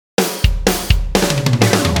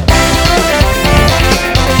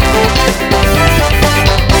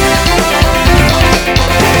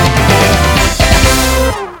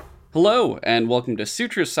Hello, and welcome to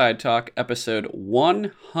Sutra Side Talk, episode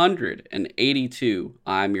 182.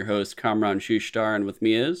 I'm your host, Kamran Shushtar, and with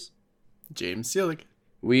me is... James Seelig.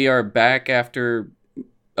 We are back after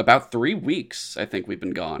about 3 weeks, I think we've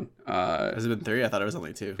been gone. Has it been 3? I thought it was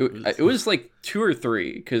only 2. It was like 2 or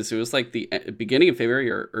 3, because it was like the beginning of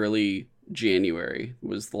February or early January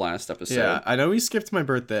was the last episode. Yeah, I know we skipped my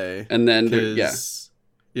birthday. And then,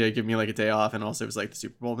 Yeah, give me like a day off, and also it was like the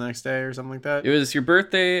Super Bowl the next day or something like that. It was your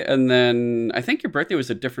birthday, and then I think your birthday was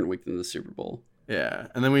a different week than the Super Bowl. Yeah,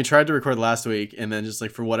 and then we tried to record last week, and then just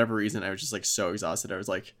like for whatever reason, I was just like so exhausted. I was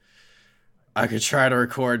like, I could try to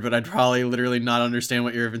record, but I'd probably literally not understand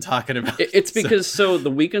what you're even talking about. It's because so the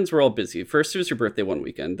weekends were all busy. First it was your birthday one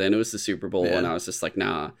weekend, then it was the Super Bowl, and I was just like,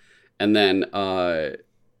 nah. And then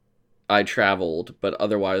I traveled, but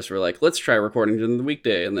otherwise we're like, let's try recording during the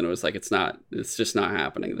weekday, and then it was like, it's just not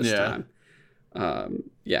happening this time.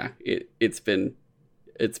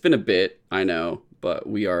 It's been a bit, I know, but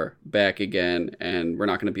we are back again, and we're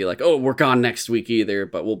not going to be like, oh, we're gone next week either,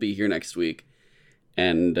 but we'll be here next week.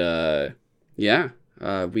 And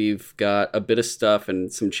we've got a bit of stuff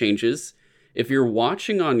and some changes. If you're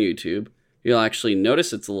watching on YouTube, you'll actually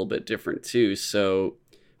notice it's a little bit different too. So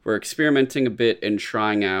we're experimenting a bit and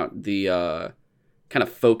trying out the kind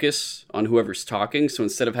of focus on whoever's talking. So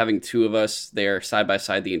instead of having two of us there side by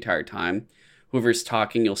side the entire time, whoever's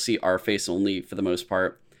talking, you'll see our face only for the most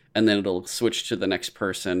part. And then it'll switch to the next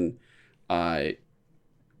person. We'll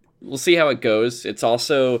see how it goes. It's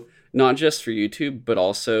also not just for YouTube, but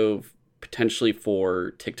also potentially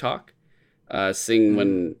for TikTok. Seeing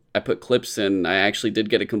when I put clips in, I actually did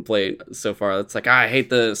get a complaint so far. It's like, I hate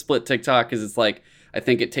the split TikTok because it's like, I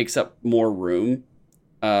think it takes up more room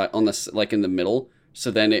on this, like in the middle. So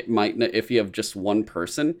then it might, if you have just one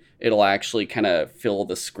person, it'll actually kind of fill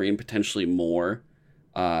the screen potentially more.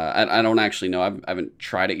 I don't actually know. I haven't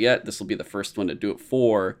tried it yet. This will be the first one to do it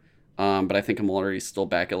for. But I think I'm already still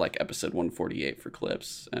back at like episode 148 for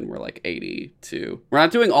clips, and we're like 82. We're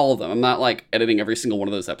not doing all of them. I'm not like editing every single one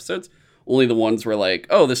of those episodes. Only the ones where like,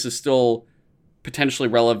 oh, this is still potentially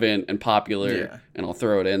relevant and popular, and I'll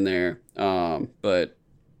throw it in there. But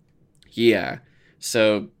yeah,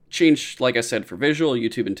 so change, like I said, for visual,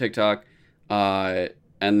 YouTube and TikTok.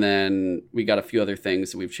 And then we got a few other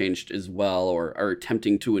things that we've changed as well, or are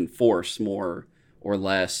attempting to enforce more or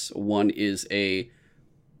less. One is a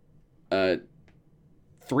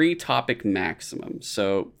 3-topic maximum.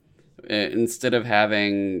 So instead of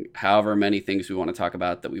having however many things we want to talk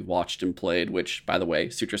about that we've watched and played, which, by the way,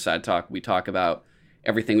 Sutra Side Talk, we talk about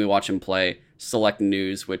everything we watch and play, select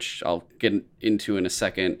news, which I'll get into in a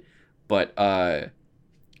second. But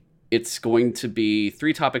it's going to be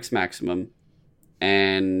 3 topics maximum,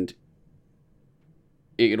 and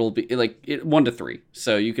it'll be like 1 to 3.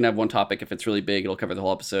 So you can have 1 topic. If it's really big, it'll cover the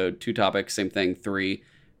whole episode. 2 topics, same thing. 3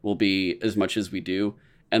 will be as much as we do.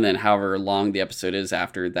 And then however long the episode is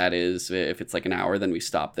after that is, if it's like an hour, then we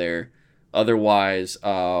stop there. Otherwise,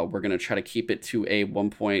 we're going to try to keep it to a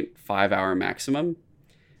 1.5 hour maximum,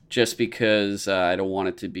 just because I don't want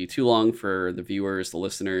it to be too long for the viewers, the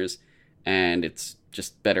listeners, and it's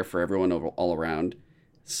just better for everyone all around.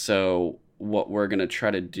 So what we're going to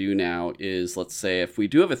try to do now is, let's say if we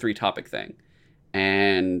do have a 3-topic thing,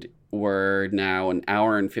 and we're now an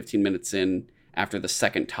hour and 15 minutes in after the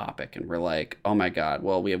second topic, and we're like, oh my god,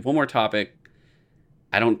 well, we have one more topic.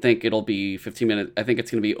 I don't think it'll be 15 minutes. I think it's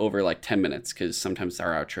going to be over like 10 minutes, because sometimes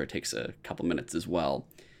our outro takes a couple minutes as well.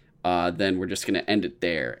 Then we're just going to end it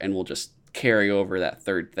there, and we'll just carry over that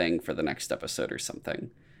third thing for the next episode or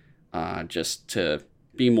something, just to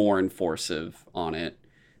be more enforcive on it.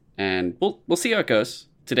 And we'll see how it goes.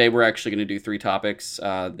 Today we're actually going to do 3 topics.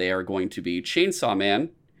 They are going to be Chainsaw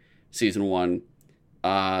Man, Season 1,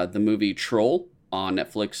 the movie Troll on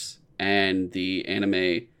Netflix, and the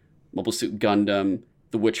anime Mobile Suit Gundam,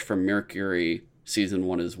 The Witch from Mercury, Season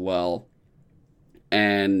 1 as well.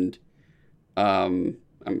 And I'm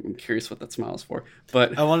curious what that smile is for.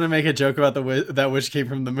 But I wanted to make a joke about that witch came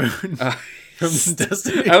from the moon. From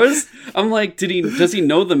Destiny. I'm like, does he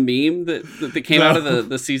know the meme that came out of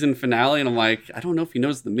the season finale? And I'm like, I don't know if he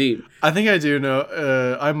knows the meme. I think I do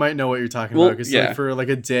know. I might know what you're talking about, because like, for like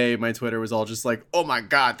a day, my Twitter was all just like, oh my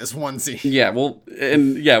god, this one scene. Yeah, well,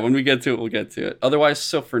 and yeah, when we get to it, we'll get to it. Otherwise,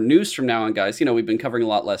 so for news from now on, guys, we've been covering a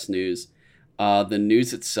lot less news. The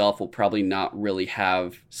news itself will probably not really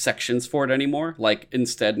have sections for it anymore. Like,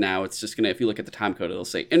 instead now, it's just if you look at the time code, it'll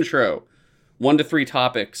say intro, 1 to 3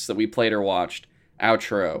 topics that we played or watched,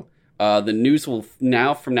 outro. The news will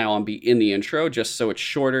from now on be in the intro, just so it's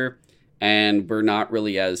shorter and we're not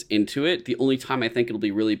really as into it. The only time I think it'll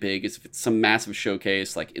be really big is if it's some massive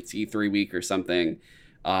showcase, like it's E3 week or something.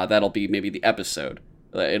 that'll be maybe the episode.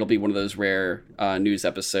 It'll be one of those rare news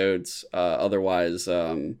episodes. Otherwise,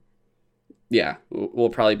 yeah, we'll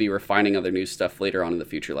probably be refining other news stuff later on in the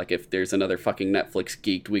future. Like if there's another fucking Netflix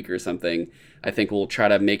Geeked week or something, I think we'll try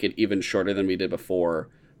to make it even shorter than we did before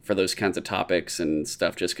for those kinds of topics and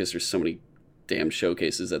stuff, just because there's so many damn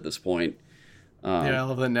showcases at this point. Yeah, I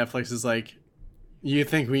love that Netflix is like, you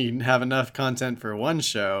think we have enough content for one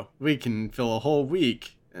show, we can fill a whole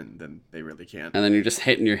week, and then they really can't. And then you're just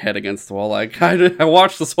hitting your head against the wall like, I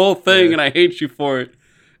watched this whole thing and I hate you for it.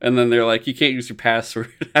 And then they're like, you can't use your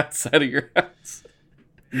password outside of your house.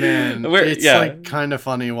 Man, it's like kind of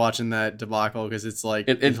funny watching that debacle because it's like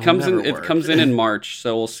it comes in. It comes in March,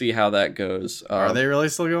 so we'll see how that goes. Are they really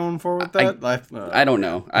still going forward with that? I don't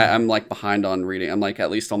know. I'm like behind on reading. I'm like at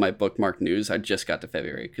least on my bookmark news. I just got to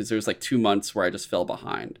February because there was like 2 months where I just fell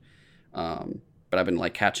behind. But I've been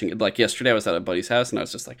like catching it. Like yesterday, I was at a buddy's house and I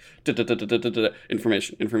was just like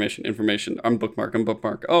information. I'm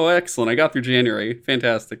bookmark. Oh, excellent! I got through January.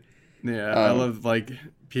 Fantastic. Yeah, I love like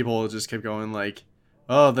people just kept going like,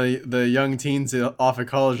 oh, the young teens off of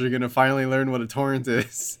college are gonna finally learn what a torrent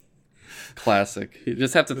is. Classic. You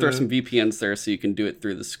just have to throw some VPNs there so you can do it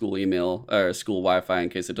through the school email or school Wi-Fi in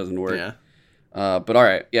case it doesn't work. Yeah. But all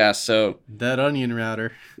right, yeah. So that onion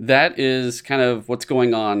router. That is kind of what's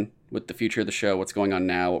going on with the future of the show. What's going on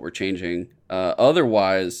now? What we're changing.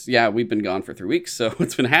 Otherwise, yeah, we've been gone for 3 weeks. So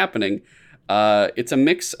what's been happening? It's a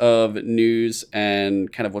mix of news and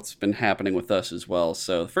kind of what's been happening with us as well.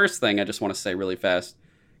 So the first thing I just want to say really fast,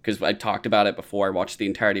 because I talked about it before, I watched the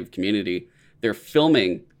entirety of Community. They're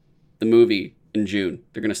filming the movie in June.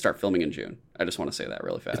 They're going to start filming in June. I just want to say that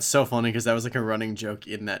really fast. It's so funny because that was like a running joke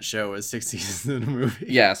in that show as 6 seasons in a movie.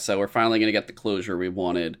 Yeah, so we're finally going to get the closure we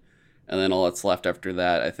wanted. And then all that's left after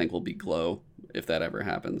that, I think, will be Glow, if that ever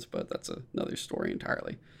happens. But that's another story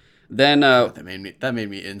entirely. Then that made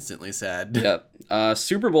me instantly sad. Yeah,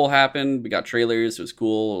 Super Bowl happened. We got trailers. It was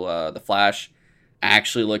cool. The Flash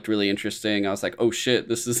actually looked really interesting. I was like, oh shit,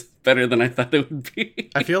 this is better than I thought it would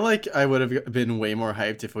be. I feel like I would have been way more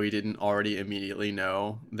hyped if we didn't already immediately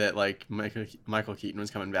know that like Michael Keaton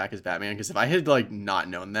was coming back as Batman. Because if I had like not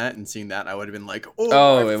known that and seen that, I would have been like,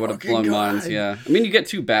 oh, it would have blown minds. Yeah, I mean, you get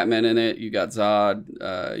 2 Batmen in it. You got Zod.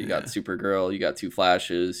 You got Supergirl. You got 2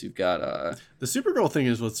 Flashes. You've got the Supergirl thing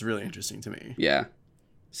is what's really interesting to me. Yeah,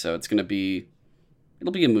 so it'll be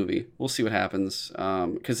a movie. We'll see what happens.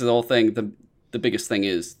 Because the whole thing, the biggest thing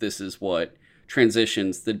is this is what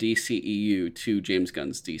transitions the DCEU to James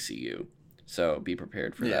Gunn's DCU. So be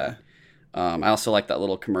prepared for that. I also like that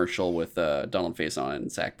little commercial with Donald Faison and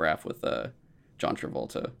Zach Braff with John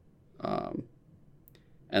Travolta.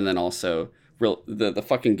 And then also the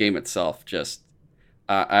fucking game itself just...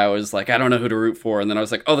 I was like, I don't know who to root for. And then I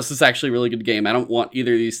was like, oh, this is actually a really good game. I don't want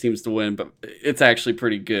either of these teams to win, but it's actually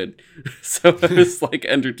pretty good. So I was like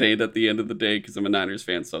entertained at the end of the day because I'm a Niners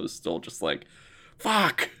fan. So I was still just like,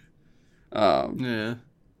 fuck. Yeah.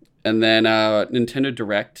 And then Nintendo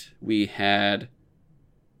Direct, we had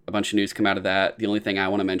a bunch of news come out of that. The only thing I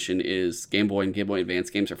want to mention is Game Boy and Game Boy Advance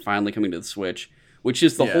games are finally coming to the Switch, which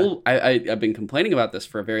is the whole... I've been complaining about this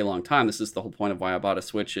for a very long time. This is the whole point of why I bought a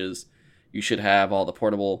Switch is... You should have all the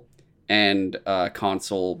portable and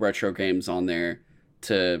console retro games on there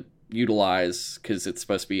to utilize because it's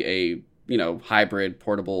supposed to be a hybrid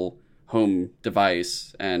portable home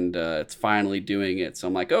device, and it's finally doing it. So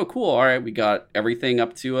I'm like, oh, cool. All right, we got everything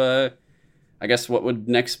up to I guess what would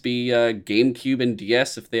next be GameCube and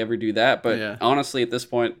DS if they ever do that. But honestly, at this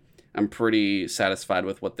point, I'm pretty satisfied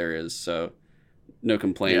with what there is. So no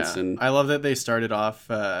complaints. Yeah. And I love that they started off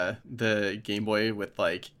the Game Boy with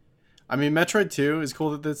like. I mean, Metroid 2 is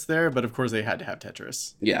cool that it's there, but of course they had to have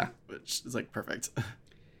Tetris. Yeah. Which is, like, perfect.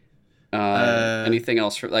 Anything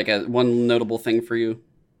else? For like, one notable thing for you?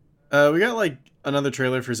 We got, like, another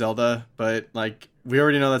trailer for Zelda, but, like, we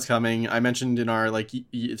already know that's coming. I mentioned in our, like,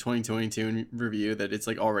 2022 review that it's,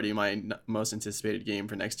 like, already my most anticipated game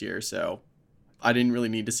for next year, so I didn't really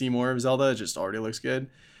need to see more of Zelda. It just already looks good.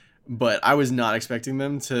 But I was not expecting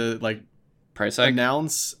them to, like, price hike?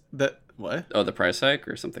 Announce that... What? Oh, the price hike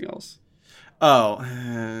or something else? Oh,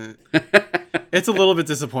 it's a little bit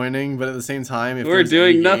disappointing, but at the same time, if we're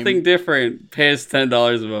doing nothing different, pay us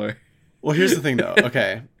 $10 more. Well, here's the thing, though.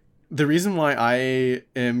 Okay, the reason why I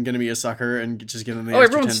am gonna be a sucker and just give them the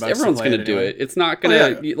extra $10, everyone's gonna do it. It's not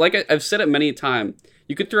gonna like I've said it many times.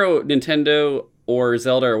 You could throw Nintendo or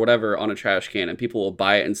Zelda or whatever on a trash can, and people will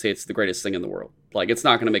buy it and say it's the greatest thing in the world. Like it's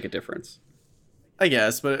not gonna make a difference. I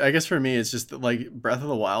guess, but I guess for me, it's just that, like, Breath of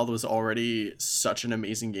the Wild was already such an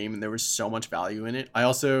amazing game, and there was so much value in it. I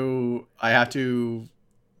have to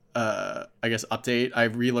I guess update, I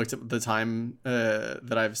re-looked at the time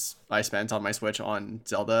that I spent on my Switch on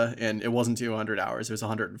Zelda, and it wasn't 200 hours, it was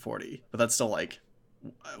 140, but that's still like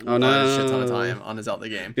Oh no, a shit ton of time on a Zelda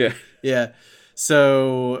game. yeah, Yeah.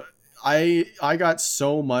 So I got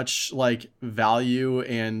so much like value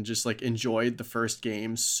and just like enjoyed the first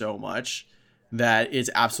game so much that it's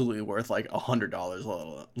absolutely worth like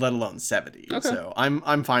 $100, let alone 70. Okay. So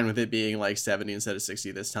I'm fine with it being like 70 instead of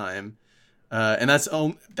 60 this time. And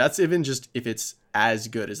that's even just if it's as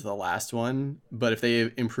good as the last one. But if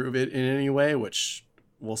they improve it in any way, which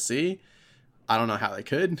we'll see, I don't know how they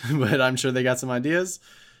could, but I'm sure they got some ideas.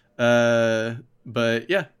 But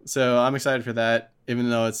yeah, so I'm excited for that, even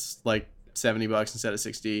though it's like $70 instead of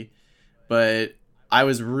 60. But I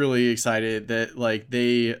was really excited that like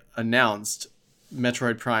they announced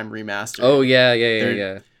Metroid Prime Remastered. Oh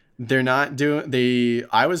yeah. They're not doing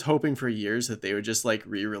I was hoping for years that they would just like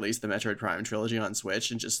re-release the Metroid Prime trilogy on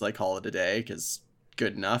Switch and just like call it a day, because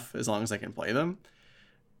good enough as long as I can play them.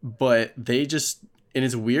 But they just, and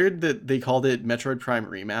it's weird that they called it Metroid Prime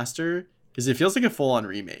Remaster, because it feels like a full-on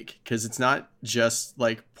remake, because it's not just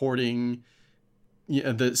like porting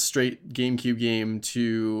the straight GameCube game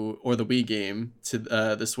to, or the Wii game to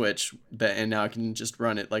the Switch, that and now I can just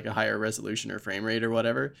run it like a higher resolution or frame rate or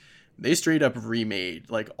whatever. They straight up remade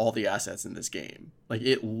like all the assets in this game. Like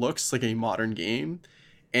it looks like a modern game.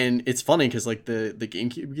 And it's funny because like the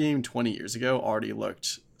GameCube game 20 years ago already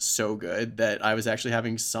looked so good that I was actually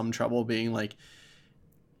having some trouble being like,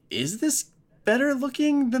 is this better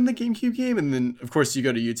looking than the GameCube game? And then of course you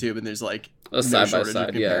go to YouTube and there's like A side by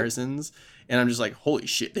side, comparisons. And I'm just like, holy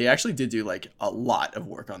shit, they actually did do like a lot of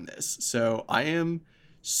work on this. So I am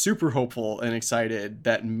super hopeful and excited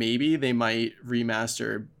that maybe they might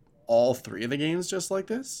remaster all three of the games just like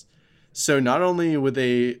this. So not only would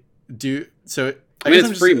they do so, I mean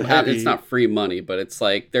it's free. It's not free money, but it's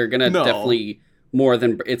like they're gonna definitely more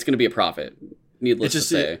than it's gonna be a profit. Needless to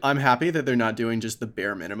say, I'm happy that they're not doing just the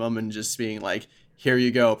bare minimum and just being like, here you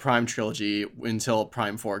go, Prime trilogy until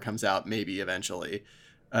Prime 4 comes out, maybe eventually.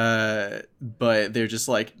 But they're just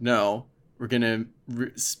like, no, we're gonna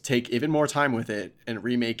take even more time with it and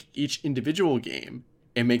remake each individual game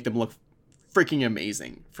and make them look freaking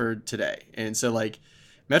amazing for today. And so like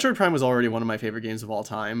Metroid Prime was already one of my favorite games of all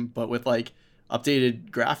time, but with like updated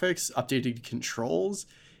graphics, updated controls,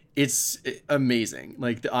 it's amazing.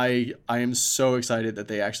 Like I am so excited that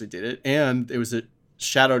they actually did it, and it was a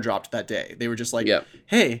shadow dropped that day. They were just like,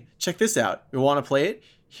 hey, check this out, we want to play it,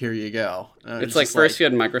 here you go. It's like first you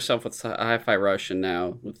had Microsoft with Hi-Fi Rush, and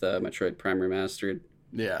now with Metroid Prime Remastered.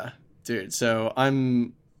 Yeah, dude. So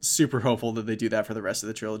I'm super hopeful that they do that for the rest of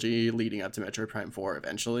the trilogy leading up to Metroid Prime 4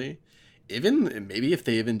 eventually. Even maybe if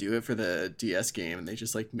they even do it for the DS game and they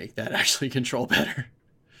just like make that actually control better.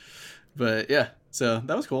 But yeah, so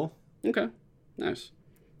that was cool. Okay, nice.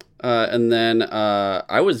 And then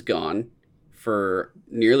I was gone for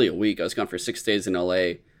nearly a week. I was gone for 6 days in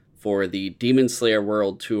LA for the Demon Slayer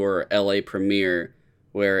World Tour LA premiere,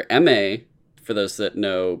 where MA, for those that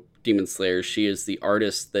know Demon Slayer, she is the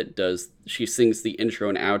artist that she sings the intro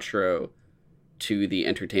and outro to the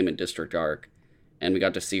Entertainment District arc. And we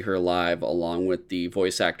got to see her live along with the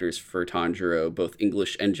voice actors for Tanjiro, both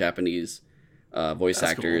English and Japanese voice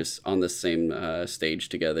actors on the same stage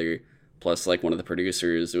together, plus like one of the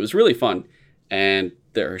producers. It was really fun. And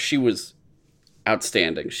she was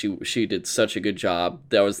outstanding. She did such a good job.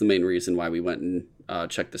 That was the main reason why we went and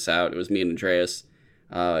checked this out. It was me and Andreas.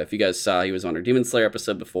 If you guys saw, he was on our Demon Slayer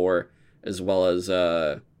episode before, as well as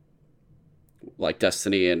like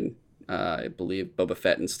Destiny and I believe Boba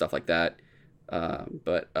Fett and stuff like that.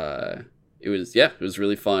 But it was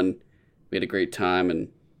really fun. We had a great time, and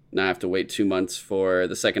now I have to wait 2 months for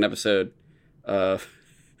the second episode of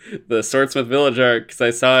the Swordsmith Village arc, because I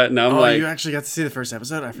saw it and now I'm like, you actually got to see the first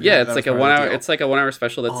episode? I forgot. Yeah, it's like a 1 hour. It's like a 1 hour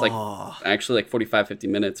special that's like actually like 45-50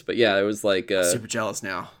 minutes. But yeah, it was like super jealous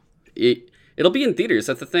now. It'll be in theaters.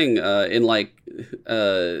 That's the thing.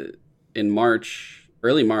 In March,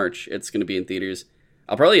 early March, it's going to be in theaters.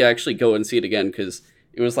 I'll probably actually go and see it again because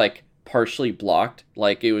it was like partially blocked.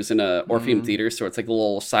 Like it was in a Orpheum theater, so it's like the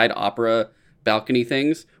little side opera balcony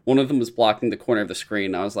things. One of them was blocking the corner of the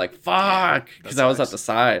screen. I was like, fuck, because I was at the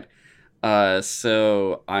side.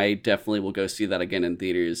 So I definitely will go see that again in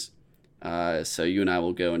theaters. So you and I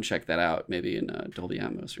will go and check that out, maybe in Dolby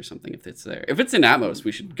Atmos or something if it's there. If it's in Atmos,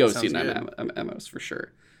 we should go see it in Atmos for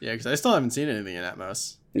sure. Yeah, because I still haven't seen anything in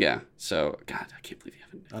Atmos. Yeah. So, God, I can't believe you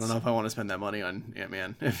haven't. I don't know if I want to spend that money on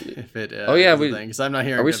Ant-Man if it. Oh yeah, because I'm not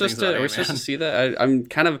hearing. are we good supposed things to? about Are we Ant-Man. supposed to see that? I'm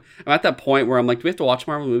at that point where I'm like, do we have to watch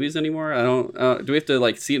Marvel movies anymore? I don't. Do we have to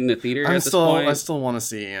like see it in the theater at this point? I still want to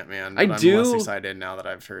see Ant-Man. I But do. I'm less excited now that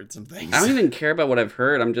I've heard some things. I don't even care about what I've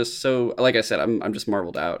heard. I'm just so, like I said, I'm just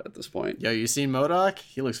marveled out at this point. Yo, you seen MODOK?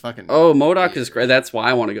 He looks fucking. Oh, MODOK is great. That's why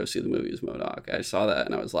I want to go see the movie. Is MODOK? I saw that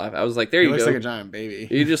and I was laughing. I was like, there He you looks go. like a giant baby.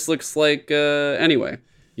 He just looks like. Anyway,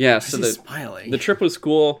 yeah. So He's smiling. the trip was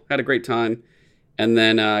cool. Had a great time, and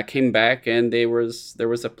then came back and there was a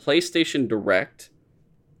PlayStation Direct,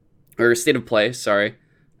 or State of Play. Sorry,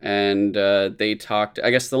 and they talked.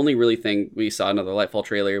 I guess the only really thing we saw another Lightfall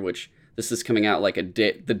trailer, which this is coming out like the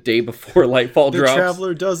day before Lightfall the drops.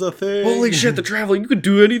 Traveler does a thing. Holy shit, the Traveler! You could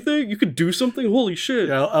do anything. You could do something. Holy shit!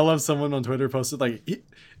 Yeah, I love someone on Twitter posted like,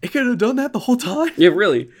 it could have done that the whole time. Yeah,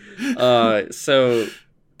 really. So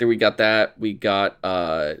there we got that. We got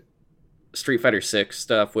Street Fighter 6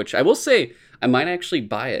 stuff, which I will say I might actually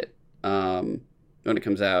buy it when it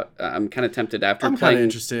comes out. I'm kind of tempted after I'm kind playing. of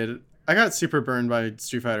interested. I got super burned by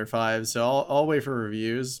Street Fighter 5, so I'll wait for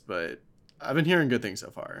reviews, but I've been hearing good things so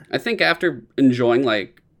far. I think after enjoying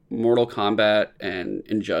like Mortal Kombat and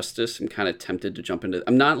Injustice, I'm kind of tempted to jump into.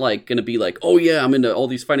 I'm not like gonna be like, oh yeah, I'm into all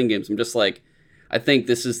these fighting games. I'm just like, I think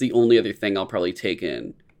this is the only other thing I'll probably take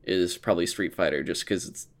in is probably Street Fighter, just because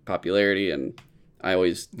it's popularity and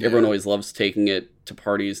everyone always loves taking it to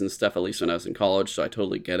parties and stuff. At least when I was in college, so I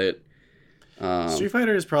totally get it. Street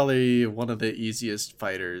Fighter is probably one of the easiest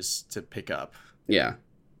fighters to pick up. Yeah.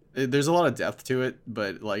 There's a lot of depth to it,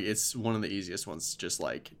 but like it's one of the easiest ones to just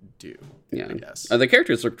like do. Yeah, I guess. The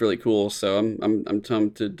characters looked really cool, so I'm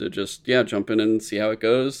tempted to just jump in and see how it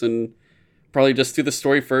goes, and probably just do the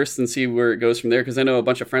story first and see where it goes from there. Because I know a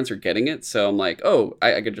bunch of friends are getting it, so I'm like, oh,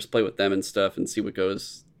 I could just play with them and stuff and see what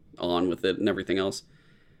goes on with it and everything else.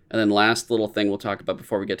 And then last little thing we'll talk about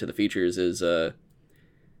before we get to the features is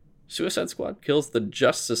Suicide Squad kills the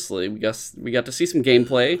Justice League. We got to see some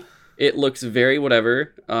gameplay. It looks very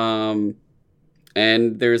whatever. And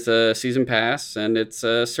there's a season pass, and it's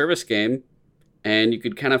a service game. And you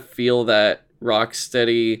could kind of feel that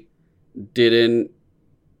Rocksteady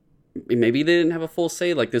maybe they didn't have a full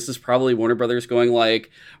say. Like, this is probably Warner Brothers going like,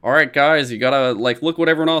 all right, guys, you gotta, like, look what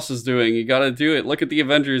everyone else is doing. You gotta do it. Look at the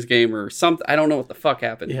Avengers game or something. I don't know what the fuck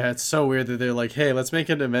happened. Yeah, it's so weird that they're like, hey, let's make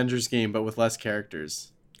an Avengers game, but with less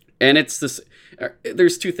characters. And it's this.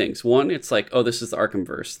 There's two things. One, it's like, oh, this is the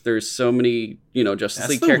Arkhamverse. There's so many, Justice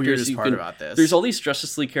League characters. That's the weirdest part about this. There's all these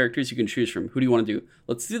Justice League characters you can choose from. Who do you want to do?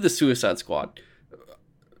 Let's do the Suicide Squad.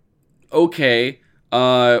 Okay.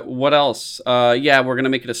 What else? Yeah, we're gonna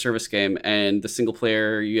make it a service game, and the single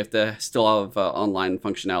player you have to still have online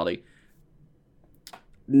functionality.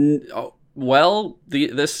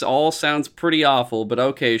 This all sounds pretty awful, but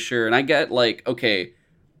okay, sure. And I get like, okay,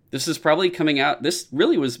 this is probably coming out. This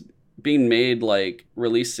really was being made, like,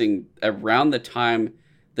 releasing around the time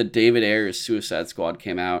that David Ayer's Suicide Squad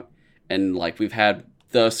came out. And, like, we've had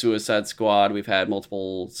the Suicide Squad. We've had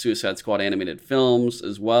multiple Suicide Squad animated films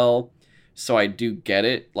as well. So I do get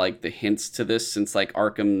it, like, the hints to this since, like,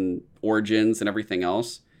 Arkham Origins and everything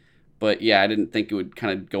else. But, yeah, I didn't think it would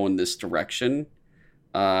kind of go in this direction.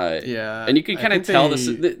 Yeah, and you can kind of tell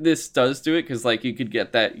this does do it because like you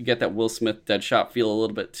get that Will Smith Deadshot feel a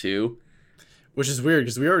little bit too, which is weird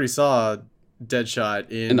because we already saw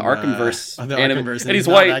Deadshot in the Arkhamverse, and he's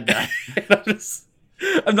white. That guy.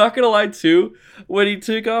 I'm not gonna lie too. When he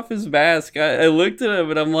took off his mask, I looked at him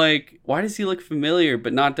and I'm like, why does he look familiar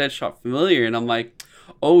but not Deadshot familiar? And I'm like,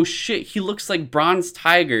 oh shit, he looks like Bronze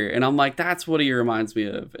Tiger, and I'm like, that's what he reminds me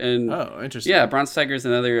of. And oh, interesting. Yeah, Bronze Tiger is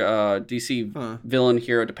another DC villain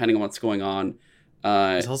hero, depending on what's going on.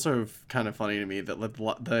 It's also kind of funny to me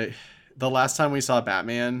that the last time we saw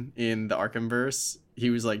Batman in the Arkhamverse,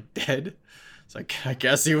 he was like dead. It's like, I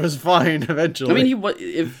guess he was fine eventually. I mean,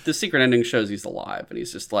 if the secret ending shows he's alive, and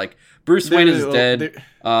he's just like, Bruce Wayne is dead.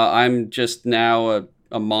 I'm just now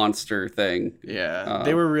a monster thing. Yeah,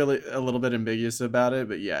 they were really a little bit ambiguous about it,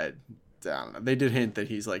 but yeah, I don't know. They did hint that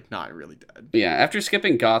he's like not really dead. Yeah, after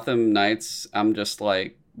skipping Gotham Knights, I'm just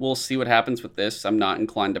like, we'll see what happens with this. I'm not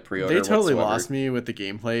inclined to pre-order. They totally whatsoever. lost me with the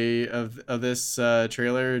gameplay of this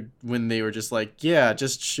trailer when they were just like, yeah,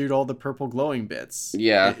 just shoot all the purple glowing bits.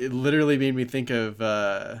 Yeah, it literally made me think of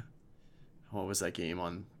what was that game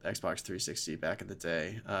on Xbox 360 back in the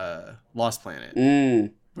day? Lost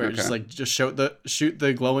Planet. Where it's just like shoot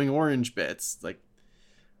the glowing orange bits. Like,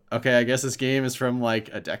 okay, I guess this game is from like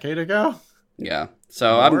a decade ago. Yeah.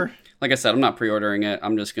 So like I said, I'm not pre-ordering it.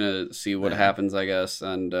 I'm just gonna see what happens, I guess.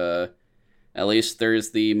 And At least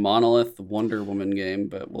there's the Monolith Wonder Woman game,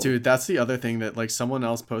 but Dude, that's the other thing that like someone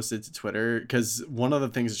else posted to Twitter, because one of the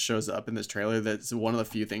things that shows up in this trailer, that's one of the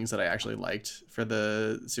few things that I actually liked for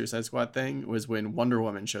the Suicide Squad thing, was when Wonder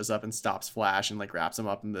Woman shows up and stops Flash and like wraps him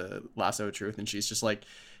up in the lasso of truth, and she's just like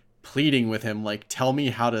pleading with him, like, tell me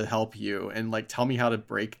how to help you, and like tell me how to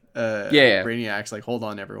break Brainiac's like hold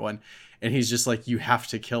on everyone. And he's just like, you have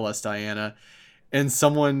to kill us, Diana. And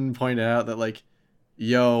someone pointed out that like,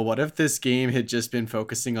 yo, what if this game had just been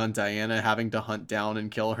focusing on Diana having to hunt down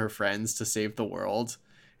and kill her friends to save the world?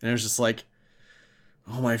 And it was just like,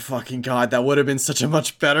 oh my fucking god, that would have been such a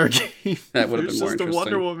much better game. That would have been more interesting. Just a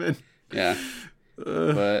Wonder Woman. Yeah.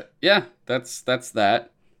 But yeah, that's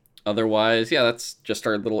that. Otherwise, yeah, that's just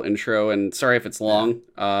our little intro. And sorry if it's long.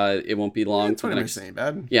 It won't be long. 20 minutes ain't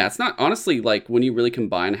bad. Yeah, it's not, honestly, like when you really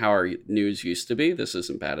combine how our news used to be, this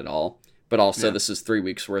isn't bad at all. But also, this is 3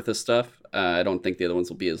 weeks worth of stuff. I don't think the other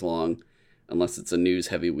ones will be as long unless it's a news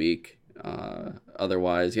heavy week.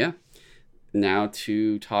 Otherwise, yeah. Now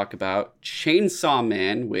to talk about Chainsaw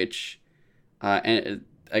Man, which I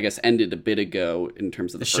guess ended a bit ago in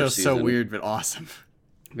terms of the first season. The show's so weird but awesome.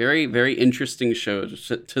 Very, very interesting show,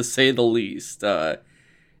 to say the least.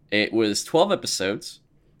 It was 12 episodes.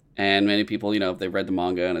 And many people, if they read the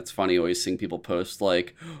manga, and it's funny always seeing people post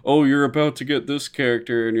like, oh, you're about to get this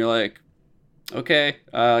character. And you're like, okay,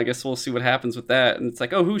 I guess we'll see what happens with that. And it's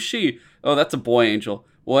like, oh, who's she? Oh, that's a boy angel.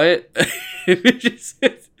 What?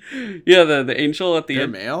 Yeah, the angel at the They're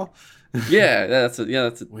end. Male? Yeah, that's a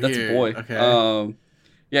boy. Okay.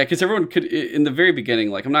 Yeah, because everyone could in the very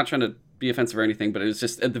beginning. Like, I'm not trying to be offensive or anything, but it was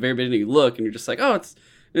just at the very beginning. You look and you're just like, oh, it's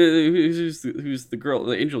who's the girl,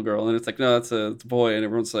 the angel girl, and it's like, no, it's a boy, and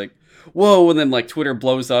everyone's like, whoa, and then like Twitter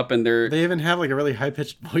blows up, and they even have like a really high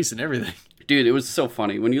pitched voice and everything. Dude, it was so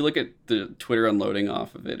funny. When you look at the Twitter unloading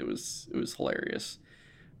off of it, it was hilarious.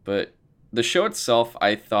 But the show itself,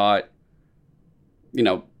 I thought,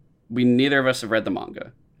 we neither of us have read the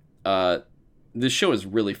manga. This show is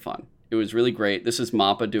really fun. It was really great. This is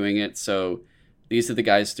MAPPA doing it, so these are the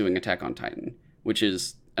guys doing Attack on Titan, which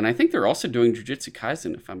is, and I think they're also doing Jujutsu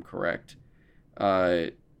Kaisen, if I'm correct.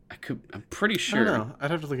 I'm pretty sure. I don't know.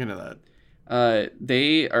 I'd have to look into that.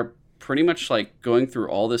 They are pretty much like going through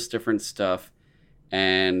all this different stuff,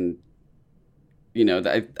 and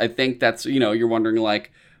I think that's, you're wondering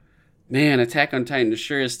like, man, Attack on Titan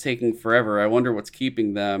sure is taking forever. I wonder what's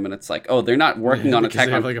keeping them. And it's like, oh, they're not working on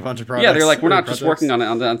Attack on, like a bunch of projects. Yeah, they're like, we're not just working on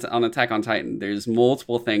Attack on Titan. There's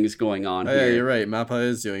multiple things going on here. Yeah, you're right. MAPPA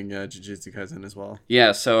is doing Jujutsu Kaisen as well.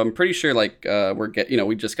 Yeah, so I'm pretty sure like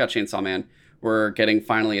we just got Chainsaw Man. We're getting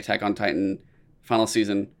finally Attack on Titan final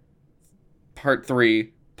season part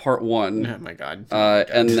 3, part 1. Oh my god.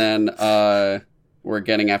 And then we're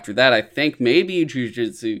getting after that, I think maybe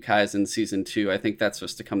Jujutsu Kaisen season 2. I think that's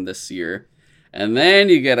supposed to come this year. And then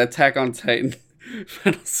you get Attack on Titan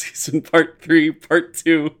final season part 3, part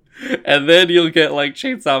 2. And then you'll get like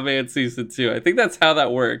Chainsaw Man season 2. I think that's how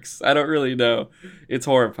that works. I don't really know. It's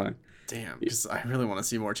horrifying. Damn, because I really want to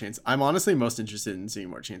see more Chainsaw. I'm honestly most interested in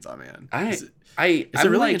seeing more Chainsaw Man. It's a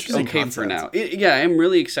really like, interesting concept. For now. I'm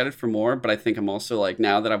really excited for more, but I think I'm also like,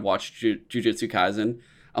 now that I've watched Jujutsu Kaisen,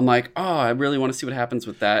 I'm like, oh, I really want to see what happens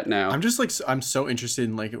with that now. I'm just like, I'm so interested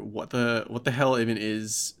in like what the hell even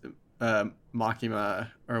is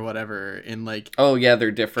Makima or whatever in like. Oh yeah, they're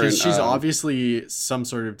different. Because she's obviously some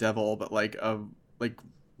sort of devil, but like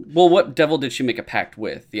Well, what devil did she make a pact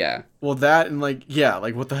with? Yeah. Well, that and like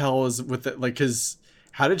like what the hell was with it? Like, because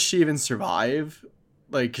how did she even survive?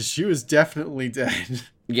 Like, because she was definitely dead.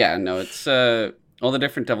 Yeah, no, it's all the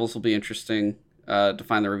different devils will be interesting. To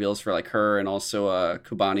find the reveals for like her, and also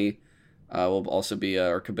Kubani will also be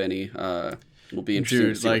or Kabeni will be interesting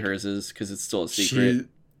to see what hers is, because it's still a secret.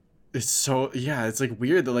 It's like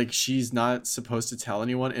weird that like she's not supposed to tell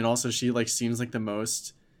anyone, and also she like seems like the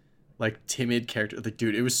most like timid character. Like,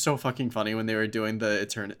 dude, it was so fucking funny when they were doing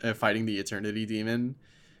the fighting the Eternity Demon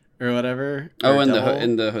or whatever. Oh, in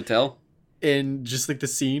the hotel, and just like the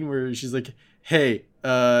scene where she's like, hey,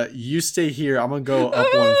 you stay here, I'm gonna go up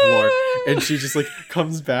one floor, and she just like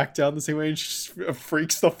comes back down the same way, and she just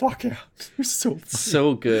freaks the fuck out. It was so funny.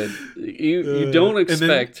 So good. You don't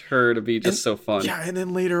expect her to be just so fun. Yeah, and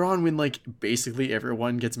then later on when like basically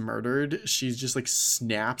everyone gets murdered, she's just like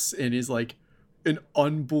snaps and is like an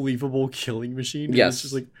unbelievable killing machine. Yes. And it's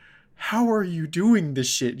just like, how are you doing this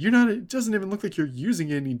shit? You're not. It doesn't even look like you're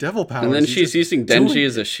using any devil powers. And then she's using Denji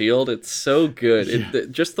as a shield. It's so good. Yeah.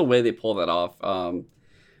 Just the way they pull that off.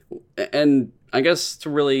 And I guess to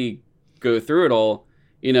really go through it all,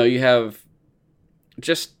 you have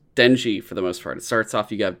just Denji for the most part. It starts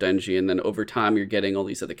off, you have Denji, and then over time you're getting all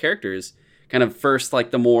these other characters. Kind of first like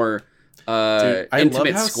the more Dude, I love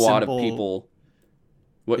intimate how squad simple- of people.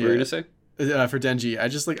 What were you Yeah. gonna say? For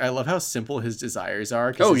Denji, I love how simple his desires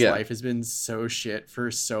are because Oh, his yeah. life has been so shit for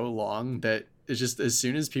so long that it's just as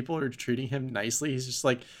soon as people are treating him nicely, he's just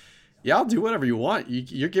like, yeah, I'll do whatever you want.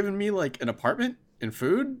 You're giving me like an apartment and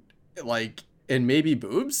food, like, and maybe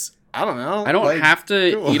boobs. I don't know. I don't like, have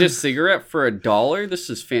to cool. eat a cigarette for $1. This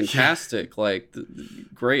is fantastic. Like,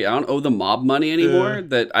 great. I don't owe the mob money anymore Yeah.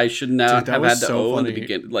 that I should not Dude, that have was had to so owe in the funny.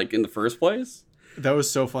 begin, like in the first place. That was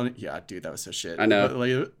so funny. Yeah, dude, that was so shit. I know. But,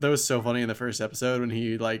 like, that was so funny in the first episode when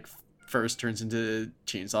he like first turns into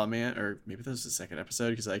Chainsaw Man, or maybe that was the second episode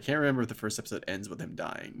because I can't remember if the first episode ends with him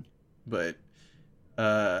dying. But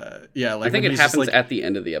yeah, like I think when it he's just, happens like, at the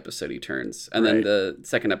end of the episode. He turns, and then Right. the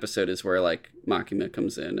second episode is where like Makima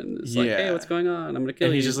comes in and is like, "Hey, Yeah. what's going on? I'm gonna kill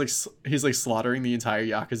and you." he's just like he's like slaughtering the entire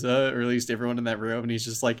yakuza, or at least everyone in that room, and he's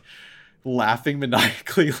just like laughing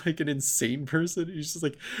maniacally like an insane person. He's just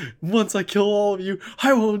like, once I kill all of you,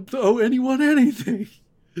 I won't owe anyone anything.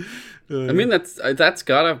 I mean, that's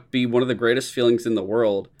gotta be one of the greatest feelings in the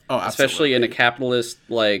world, especially in a capitalist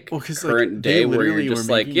like 'cause, current like, day they where literally you're just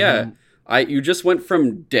were like, making yeah, him- you just went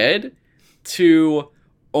from dead to,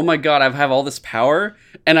 oh my god, I have all this power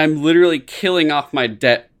and I'm literally killing off my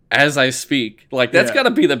debt as I speak. Like that's Yeah.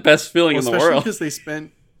 gotta be the best feeling in the especially world.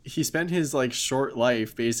 because he spent his like short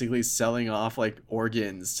life basically selling off like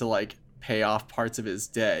organs to like pay off parts of his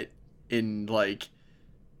debt in like,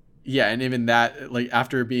 yeah, and even that, like,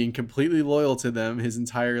 after being completely loyal to them his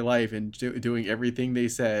entire life and doing everything they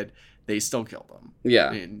said, they still killed him.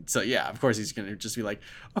 Yeah, And so yeah, of course he's gonna just be like,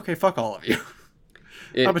 okay, fuck all of you.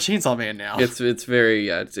 It- I'm a Chainsaw Man now. it's very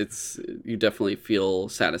it's you definitely feel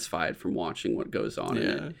satisfied from watching what goes on in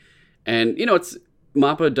it. Yeah. And you know, it's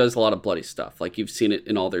Mappa does a lot of bloody stuff. Like you've seen it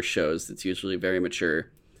in all their shows. It's usually very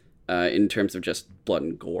mature in terms of just blood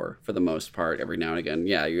and gore for the most part. Every now and again,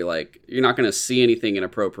 yeah, you're not going to see anything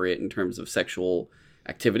inappropriate in terms of sexual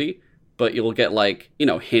activity, but you'll get like, you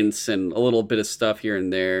know, hints and a little bit of stuff here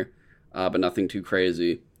and there, but nothing too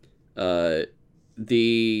crazy.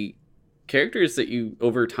 The characters that you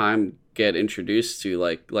over time get introduced to,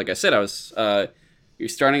 like I said, you're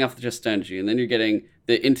starting off with just Denji, and then you're getting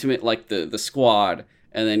the intimate, like the squad,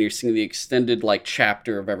 and then you're seeing the extended like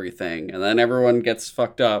chapter of everything, and then everyone gets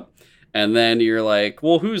fucked up, and then you're like,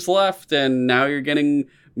 well, who's left? And now you're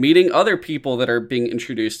meeting other people that are being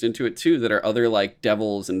introduced into it too, that are other like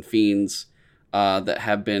devils and fiends that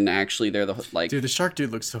have been actually there. Dude, the shark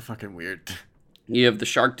dude looks so fucking weird. You have the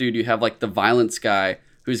shark dude, you have like the violence guy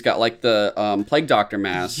who's got like the plague doctor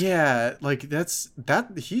mask. Yeah, like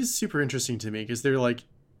he's super interesting to me because they're like,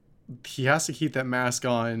 he has to keep that mask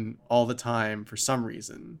on all the time for some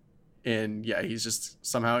reason, and yeah, he's just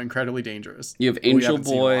somehow incredibly dangerous. You have But we Angel haven't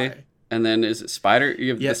seen Boy, why. and then is it Spider?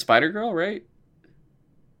 You have Yeah. the Spider Girl, right?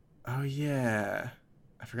 Oh yeah,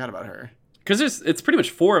 I forgot about her. Because it's pretty much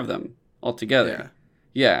 4 of them altogether.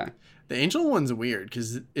 Yeah. The angel one's weird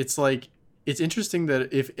because it's like, it's interesting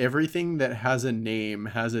that if everything that has a name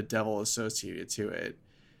has a devil associated to it,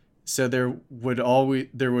 so there would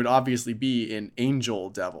obviously be an angel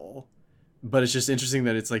devil, but it's just interesting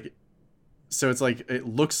that it's like, so it's like, it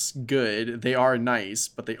looks good, they are nice,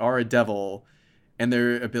 but they are a devil, and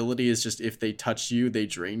their ability is just if they touch you, they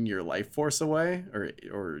drain your life force away,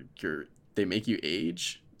 or they make you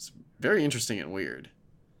age. It's very interesting and weird.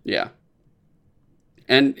 Yeah.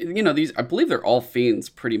 And you know, these, I believe they're all fiends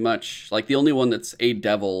pretty much. Like the only one that's a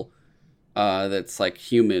devil that's like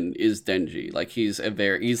human is Denji. Like he's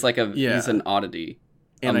an oddity.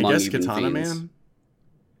 And I among guess even Katana fiends. Man.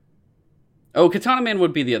 Oh, Katana Man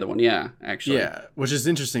would be the other one. Yeah, actually. Yeah, which is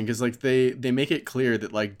interesting because like they make it clear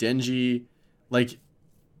that like Denji, like,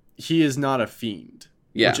 he is not a fiend.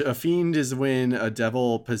 Yeah. Which a fiend is when a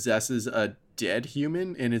devil possesses a dead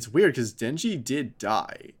human, and it's weird because Denji did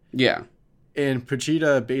die, Yeah. and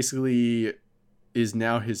Pochita basically is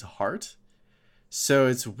now his heart. So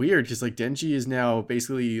it's weird because like Denji is now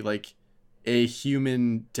basically like a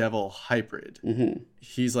human devil hybrid. Mm-hmm.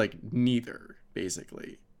 He's like neither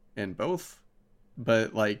basically, and both,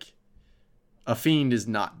 but like a fiend is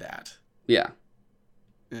not that. Yeah.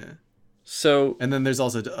 Yeah. So And then there's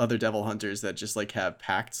also other devil hunters that just like have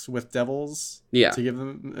pacts with devils yeah, to give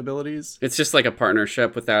them abilities. it's just like a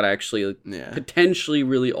partnership without actually Yeah. potentially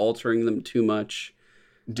really altering them too much.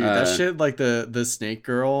 Dude, that shit, like the snake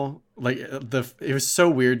girl, like it was so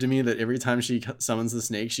weird to me that every time she summons the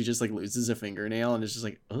snake, she just like loses a fingernail, and it's just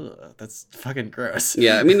like, ugh, that's fucking gross.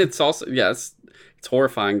 Yeah, I mean, it's also, yeah, it's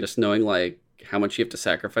horrifying just knowing like how much you have to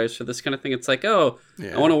sacrifice for this kind of thing. It's like, oh,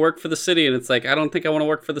 Yeah. I want to work for the city, and it's like, I don't think I want to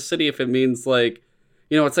work for the city if it means like,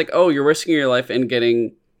 you know, it's like, oh, you're risking your life and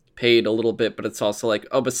getting paid a little bit, but it's also like,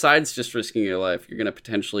 oh, besides just risking your life, you're gonna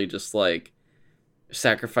potentially just like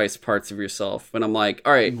sacrifice parts of yourself. And I'm like,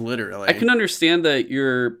 all right, Literally. I can understand that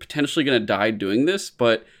you're potentially gonna die doing this,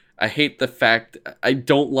 but I hate the fact, I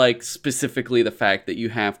don't like specifically the fact that you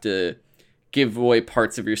have to give away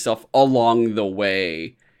parts of yourself along the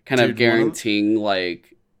way, kind of Dude, guaranteeing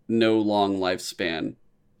like no long lifespan.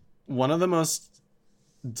 one of the most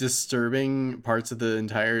disturbing parts of the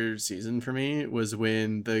entire season for me was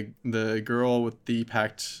when the girl with the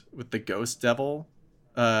pact with the ghost devil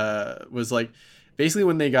was like, basically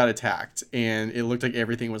when they got attacked and it looked like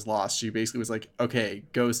everything was lost, she basically was like, okay,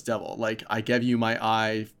 ghost devil, like I gave you my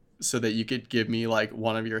eye so that you could give me like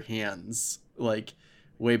one of your hands, like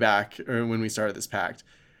way back or when we started this pact.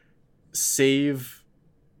 Save,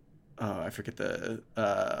 oh, I forget the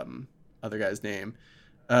other guy's name.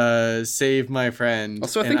 Save my friend.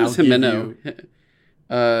 Also, I think it was I'll give Himeno. you-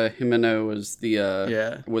 Himeno was the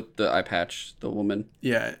Yeah. with the eye patch, the woman.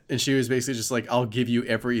 Yeah, and she was basically just like, I'll give you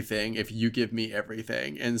everything if you give me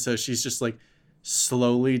everything. And so she's just like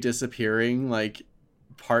slowly disappearing, like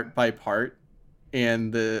part by part,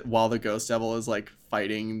 and the while the ghost devil is like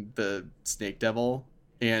fighting the snake devil,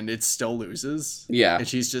 and it still loses. Yeah, And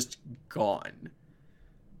she's just gone.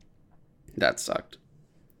 that sucked.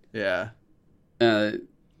 Yeah.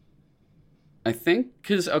 I think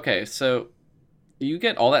because okay, so you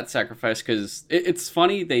get all that sacrifice because it's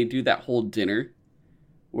funny they do that whole dinner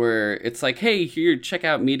where it's like, hey, here, check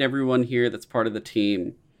out, meet everyone here that's part of the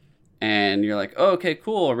team, and you're like, oh, okay,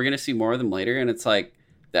 cool. We're gonna see more of them later, and it's like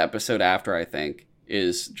the episode after, I think,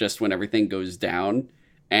 is just when everything goes down,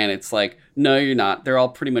 and it's like, no, you're not. They're all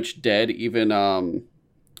pretty much dead. Even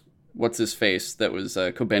what's his face that was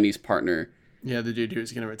Kobeni's partner. Yeah, the dude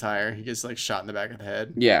who's gonna retire, he gets like shot in the back of the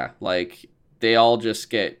head. Yeah, like they all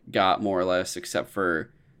just got more or less, except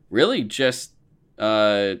for really just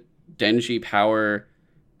Denji, Power,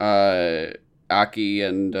 Aki,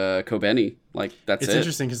 and Kobeni. Like that's It's it.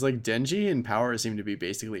 interesting because like Denji and Power seem to be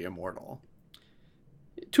basically immortal.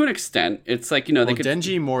 To an extent, it's like, you know, Well, they could.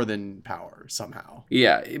 Denji more than Power somehow.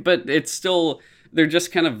 Yeah, but it's still, they're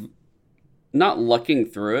just kind of not lucking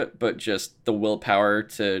through it, but just the willpower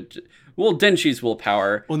to. Well, Denji's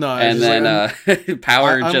willpower. Well, no, And then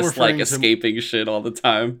Power I'm just like referring to- escaping shit all the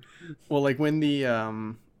time. well, like when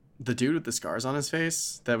the dude with the scars on his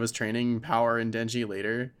face that was training Power and Denji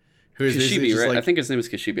later, who is basically Kishibe, just right? like, I think his name is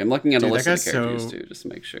Kishibe. I'm looking at a Dude, that list of guy's the characters so- too, just to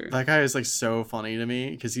make sure. that guy is like so funny to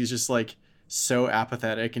me because he's just like so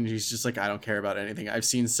apathetic and he's just like, I don't care about anything. I've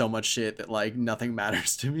seen so much shit that like nothing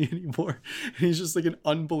matters to me anymore. And he's just like an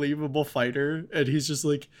unbelievable fighter, and he's just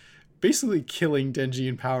like basically killing Denji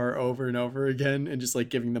and Power over and over again and just like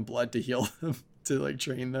giving them blood to heal them, to like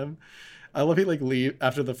train them. I love he like leave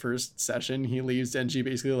after the first session, he leaves Denji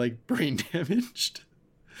basically like brain damaged.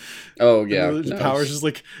 Oh yeah, And no, Power's just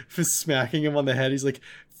like smacking him on the head. He's like,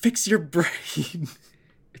 fix your brain.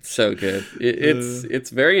 it's so good. It's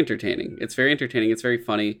very entertaining. It's very entertaining. It's very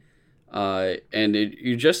funny, and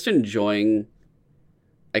you're just enjoying,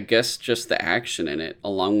 I guess, just the action in it,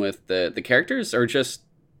 along with the characters are just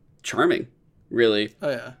charming, really. Oh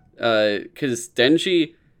yeah. Because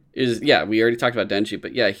Denji is, yeah, we already talked about Denji,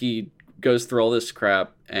 but yeah, he goes through all this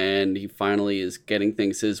crap and he finally is getting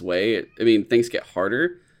things his way. I mean, things get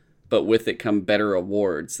harder, but with it come better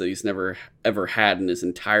rewards that he's never ever had in his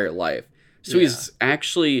entire life. So Yeah. he's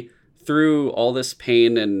actually, through all this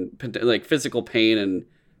pain and like physical pain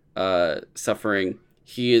and suffering,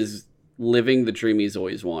 he is living the dream he's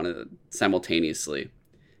always wanted simultaneously.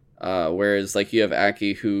 Whereas like you have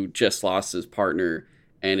Aki, who just lost his partner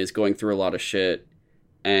and is going through a lot of shit,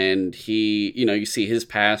 and he, you know, you see his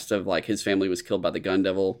past of like his family was killed by the gun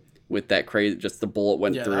devil with that crazy, just the bullet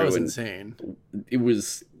went Yeah, through, that was and insane. it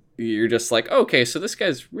was, you're just like, okay, so this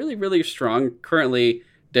guy's really, really strong. Currently,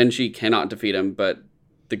 Denji cannot defeat him, but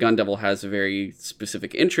the gun devil has a very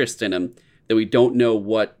specific interest in him that we don't know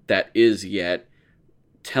what that is yet,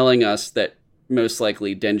 telling us that most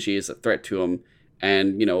likely Denji is a threat to him.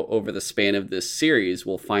 And, you know, over the span of this series,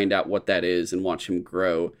 we'll find out what that is and watch him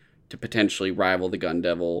grow to potentially rival the gun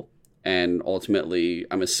devil and ultimately,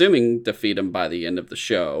 I'm assuming, defeat him by the end of the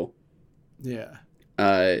show. Yeah.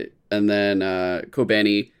 And then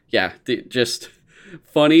Kobeni, yeah, just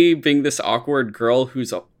funny being this awkward girl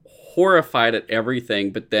who's horrified at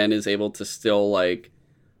everything, but then is able to still, like,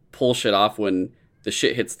 pull shit off when the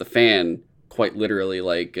shit hits the fan, quite literally.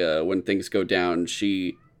 Like, when things go down,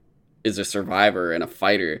 she is a survivor and a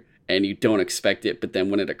fighter, and you don't expect it, but then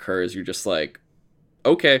when it occurs, you're just like,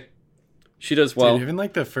 okay, she does well. Dude, even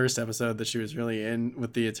like the first episode that she was really in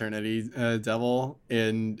with the Eternity Devil,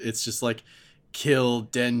 and it's just like kill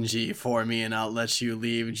Denji for me and I'll let you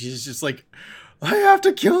leave. And she's just like, I have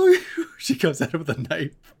to kill you. She comes at him with a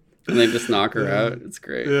knife. And they just knock her out. It's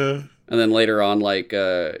great. Yeah. And then later on, like,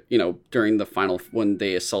 during the final, when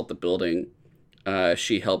they assault the building,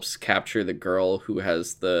 she helps capture the girl who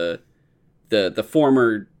has the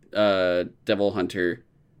former devil hunter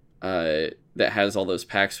that has all those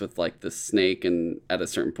packs with, like, the snake and at a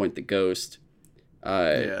certain point the ghost.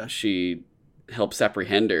 She helps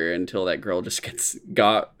apprehend her until that girl just gets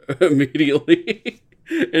got immediately.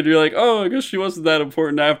 And you're like, oh, I guess she wasn't that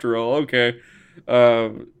important after all. Okay.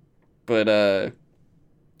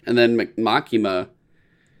 And then Makima,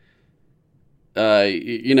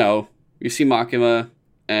 you see Makima,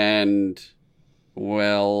 and,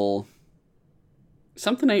 well,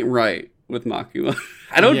 something ain't right with Makima.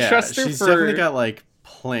 I don't trust her. She's definitely got, like,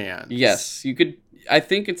 plans. Yes, I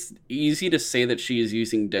think it's easy to say that she is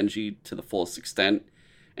using Denji to the fullest extent,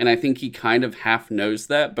 and I think he kind of half knows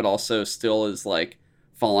that, but also still is, like,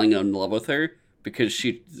 falling in love with her, because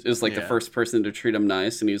she is, like, the first person to treat him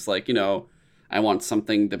nice, and he's like, I want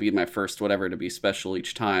something to be my first whatever to be special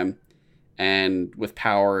each time. And with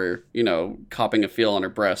Power, copping a feel on her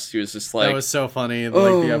breast, she was just like... That was so funny.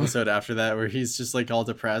 Like, the episode after that where he's just, like, all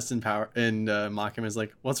depressed and Makima is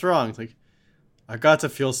like, what's wrong? It's like, I got to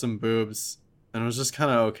feel some boobs and it was just kind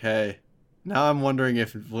of okay. Now I'm wondering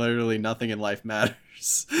if literally nothing in life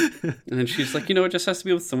matters. And then she's like, it just has to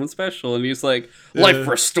be with someone special. And he's like, life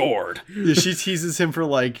restored. Yeah, she teases him for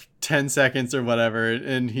like 10 seconds or whatever.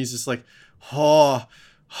 And he's just like, oh,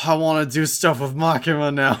 I want to do stuff with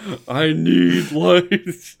Makima now. I need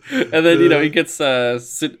life. And then, he gets,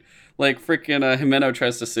 freaking Himeno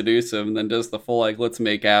tries to seduce him and then does the full, like, let's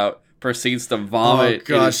make out, proceeds to vomit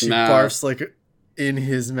in his mouth. Barfs, like, in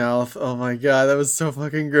his mouth. Oh my god, that was so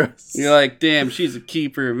fucking gross. You're like, damn, she's a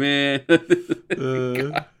keeper, man.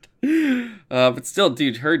 But still,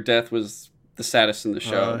 dude, her death was the saddest in the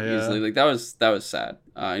show. Easily, like, that was sad,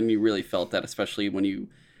 and you really felt that, especially when you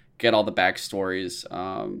get all the backstories.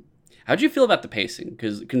 How'd you feel about the pacing?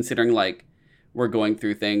 Because considering, like, we're going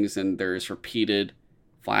through things and there's repeated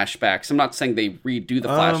flashbacks. I'm not saying they redo the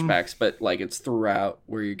flashbacks, but, like, it's throughout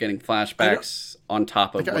where you're getting flashbacks on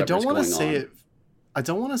top of whatever's going on. I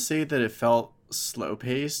don't want to say that it felt slow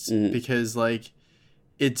paced, because, like,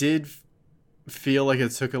 it did feel like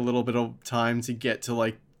it took a little bit of time to get to,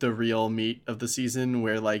 like, the real meat of the season,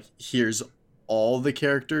 where, like, here's all the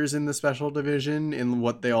characters in the special division and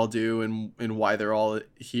what they all do and why they're all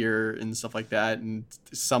here and stuff like that, and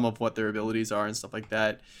some of what their abilities are and stuff like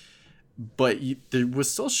that. But there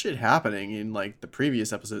was still shit happening in, like, the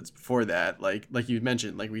previous episodes before that. Like you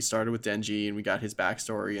mentioned, like, we started with Denji and we got his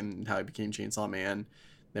backstory and how he became Chainsaw Man.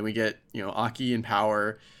 Then we get, Aki and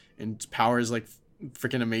Power is, like,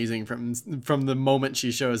 freaking amazing from the moment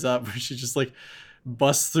she shows up, where she just, like,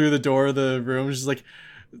 busts through the door of the room. She's like,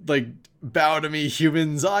 bow to me,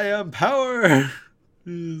 humans, I am Power.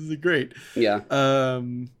 This is great. Yeah.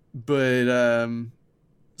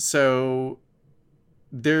 So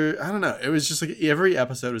there, I don't know, it was just, like, every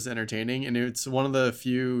episode was entertaining, and it's one of the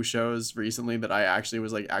few shows recently that I actually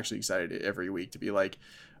was, like, actually excited every week to be like,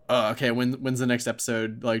 oh, okay, when's the next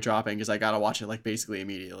episode, like, dropping, because I gotta watch it, like, basically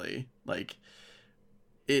immediately. Like,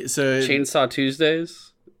 Chainsaw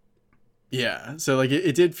Tuesdays. Yeah, so, like,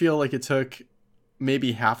 it did feel like it took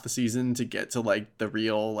maybe half the season to get to, like, the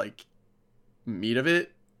real, like, meat of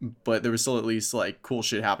it, but there was still at least, like, cool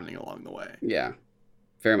shit happening along the way. Yeah,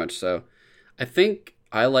 very much so. I think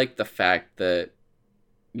I like the fact that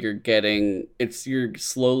you're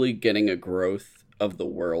slowly getting a growth of the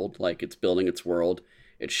world. Like, it's building its world.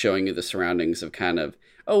 It's showing you the surroundings of kind of,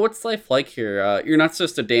 oh, what's life like here? You're not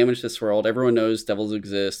supposed to damage this world. Everyone knows devils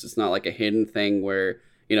exist. It's not like a hidden thing where,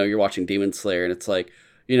 you're watching Demon Slayer and it's like,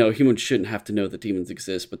 humans shouldn't have to know that demons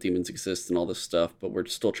exist, but demons exist and all this stuff. But we're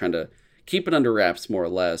still trying to keep it under wraps, more or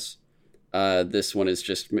less. This one is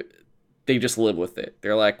just... they just live with it.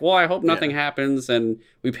 They're like, well, I hope nothing happens, and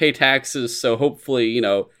we pay taxes, so hopefully,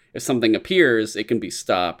 if something appears, it can be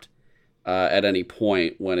stopped at any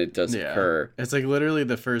point when it does occur. It's like literally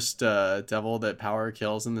the first devil that Power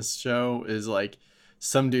kills in this show is, like,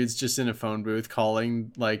 some dude's just in a phone booth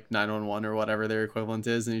calling, like, 911 or whatever their equivalent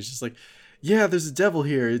is, and he's just like, yeah, there's a devil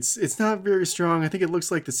here. It's not very strong. I think it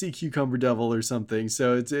looks like the sea cucumber devil or something.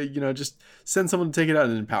 So it's just send someone to take it out,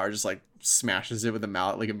 and then Power just, like, smashes it with a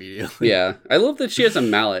mallet, like, immediately. Yeah, I love that she has a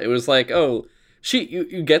mallet. It was like, oh,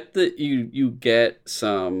 you get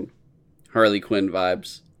some Harley Quinn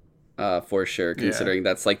vibes, for sure. Considering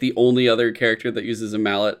that's, like, the only other character that uses a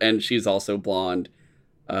mallet, and she's also blonde.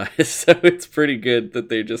 So it's pretty good that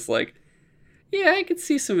they're just like, Yeah, I could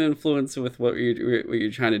see some influence with what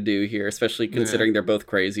you're trying to do here, especially considering they're both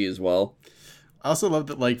crazy as well. I also love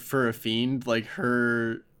that, like, for a fiend, like,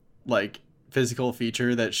 her, like, physical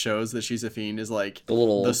feature that shows that she's a fiend is, like, The the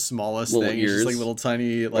little smallest little thing. It's ears just, like, little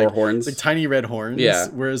tiny, or like, horns. like, tiny red horns. Yeah.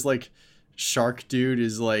 Whereas, like, Shark Dude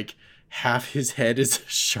is, like, half his head is a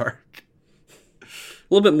shark. A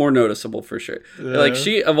little bit more noticeable for sure. Like,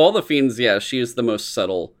 she, of all the fiends, yeah, she is the most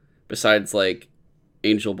subtle, besides, like,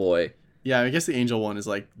 Angel Boy. Yeah, I guess the angel one is,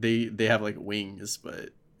 like, they have, like, wings, but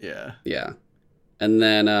yeah. Yeah. And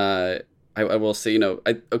then, I will say,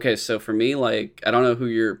 okay, so for me, like, I don't know who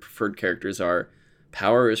your preferred characters are.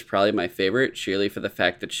 Power is probably my favorite, sheerly for the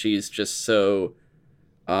fact that she's just so,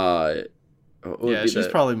 Yeah, she's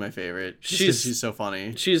probably my favorite. She's so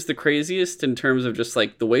funny. She's the craziest in terms of just,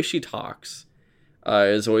 like, the way she talks.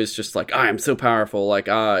 Is always just like, I'm so powerful, like,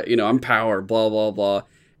 I'm power, blah, blah, blah.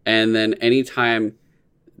 And then anytime,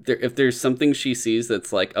 if there's something she sees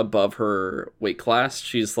that's, like, above her weight class,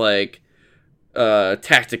 she's like,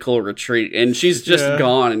 tactical retreat, and she's just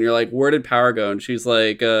gone, and you're like, where did Power go? And she's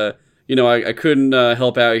like, I couldn't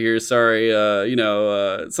help out here, sorry,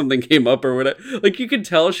 something came up or whatever. Like, you could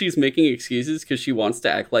tell she's making excuses because she wants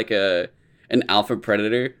to act like an alpha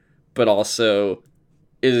predator, but also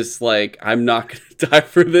is like, I'm not gonna die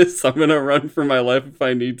for this, I'm gonna run for my life if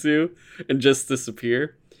I need to, and just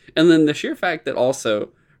disappear. And then the sheer fact that also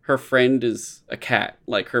her friend is a cat,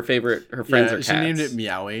 like her friends are cats. She named it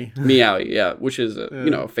Meowie. Meowie, yeah, which is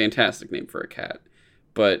a fantastic name for a cat.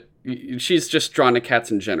 But she's just drawn to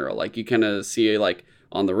cats in general. Like, you kind of see, like,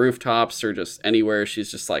 on the rooftops or just anywhere,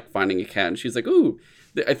 she's just, like, finding a cat, and she's like, ooh.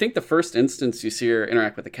 I think the first instance you see her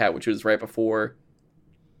interact with a cat, which was right before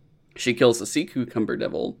she kills the sea cucumber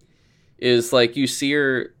devil, is like, you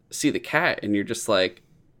see the cat, and you're just like,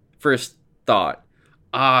 first thought,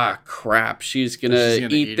 crap, she's gonna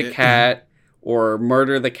eat the cat or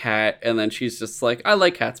murder the cat, and then she's just like, I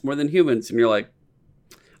like cats more than humans, and you're like,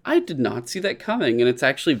 I did not see that coming. And it's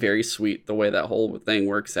actually very sweet the way that whole thing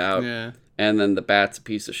works out. Yeah. And then the bat's a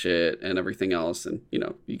piece of shit and everything else, and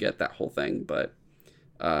you get that whole thing. But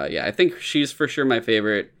I think she's for sure my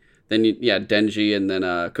favorite. Then Denji, and then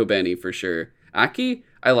Kobeni for sure. Aki,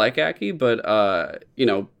 I like Aki, but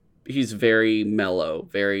he's very mellow,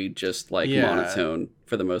 very just like monotone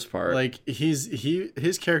for the most part. Like,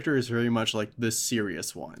 his character is very much like the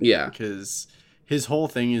serious one. Yeah. Because his whole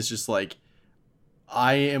thing is just like,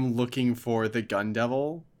 I am looking for the gun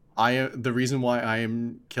devil. The reason why I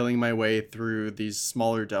am killing my way through these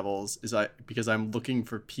smaller devils is because I'm looking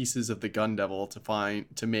for pieces of the gun devil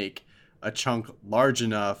to make a chunk large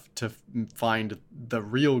enough to find the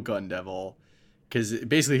real gun devil. Because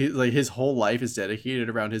basically, like, his whole life is dedicated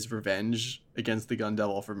around his revenge against the gun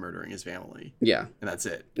devil for murdering his family. Yeah. And that's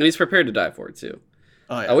it. And he's prepared to die for it too.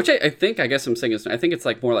 Oh, yeah. Which I guess I'm saying I think it's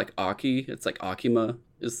like more like Aki. It's like Akima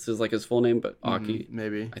is like his full name, but Aki.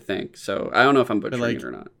 Maybe. I think. So I don't know if I'm butchering it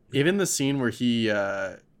or not. Even the scene where he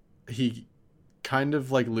kind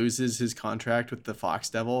of like loses his contract with the Fox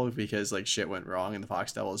Devil because like shit went wrong, and the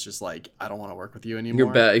Fox Devil is just like, I don't want to work with you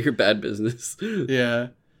anymore. You're bad business. Yeah.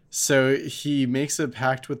 So he makes a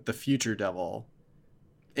pact with the Future Devil.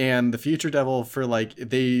 And the Future Devil, for like,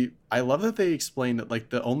 I love that they explain that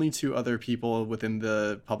like the only two other people within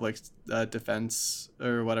the public defense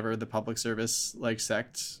or whatever, the public service like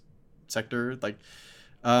sector, like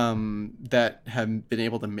that have been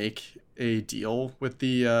able to make a deal with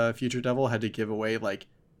the Future Devil had to give away like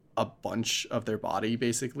a bunch of their body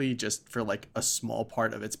basically just for like a small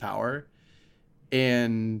part of its power.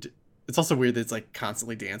 And it's also weird that it's like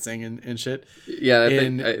constantly dancing and shit. Yeah,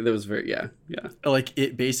 that was very yeah. Like,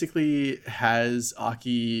 it basically has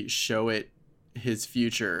Aki show it his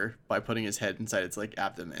future by putting his head inside its like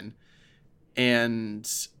abdomen, and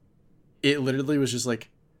it literally was just like,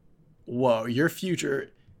 whoa, your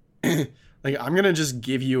future. Like, I'm gonna just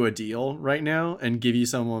give you a deal right now and give you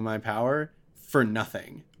some of my power for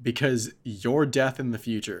nothing because your death in the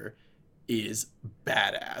future is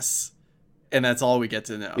badass. And that's all we get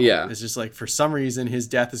to know. Yeah. It's just like, for some reason, his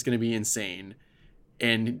death is going to be insane.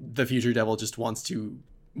 And the Future Devil just wants to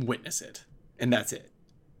witness it. And that's it.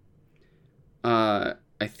 I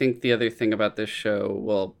think the other thing about this show,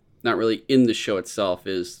 well, not really in the show itself,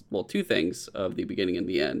 is, well, two things of the beginning and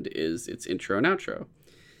the end is its intro and outro.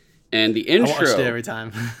 And the intro... I watched it every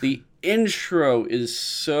time. The intro is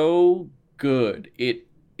so good.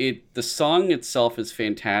 The song itself is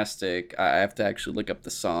fantastic. I have to actually look up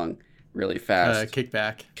the song really fast.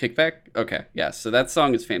 Kickback? Okay, yeah. So that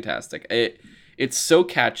song is fantastic. It's so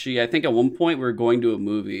catchy. I think at one point we were going to a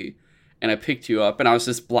movie and I picked you up, and I was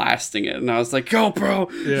just blasting it, and I was like, "Yo, bro,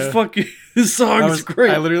 Yeah. fucking this song is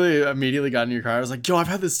great." I literally immediately got in your car. I was like, "Yo, I've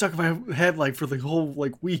had this stuck in my head like for the whole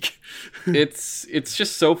like week." It's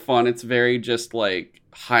just so fun. It's very just like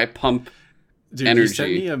high pump Dude, energy. you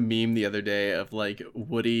sent me a meme the other day of like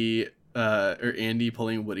Woody or Andy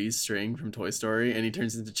pulling Woody's string from Toy Story, and he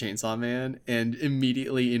turns into Chainsaw Man. And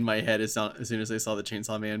immediately in my head, as soon as I saw the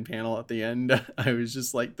Chainsaw Man panel at the end, I was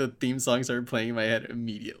just like, the theme song started playing in my head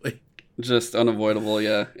immediately. Just unavoidable,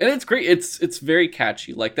 yeah. And it's great. It's very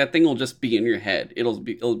catchy. Like that thing will just be in your head. It'll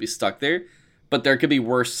be stuck there. But there could be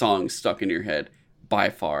worse songs stuck in your head by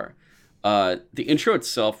far. The intro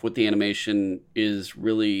itself with the animation is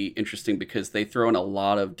really interesting because they throw in a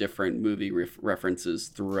lot of different movie references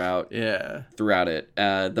throughout it.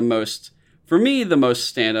 For me, the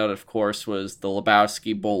most standout, of course, was the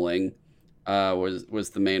Lebowski bowling.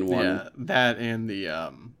 Was the main one. Yeah, that and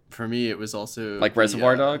the for me it was also like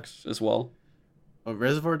Reservoir Dogs as well.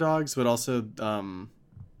 Reservoir Dogs, but also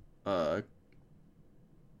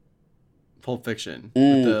Pulp Fiction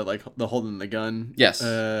with the holding the gun. Yes.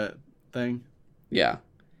 Thing. Yeah,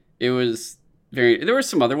 it was very. There were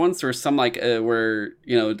some other ones. There were some like where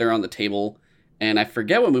they're on the table, and I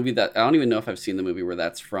forget what movie that. I don't even know if I've seen the movie where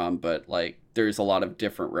that's from, but like there's a lot of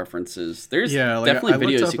different references. There's definitely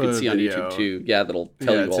videos you can see on YouTube too. Yeah, that'll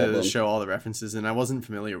tell you all of them. Show all the references, and I wasn't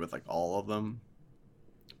familiar with like all of them.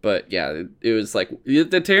 But yeah, it was like the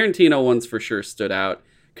Tarantino ones for sure stood out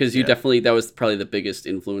because that was probably the biggest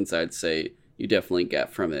influence I'd say you definitely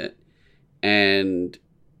get from it, and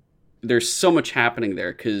there's so much happening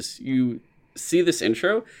there because you see this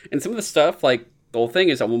intro and some of the stuff, like the whole thing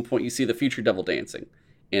is at one point you see the future devil dancing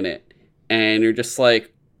in it and you're just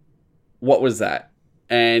like, what was that?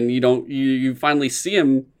 And you finally see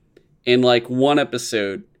him in like one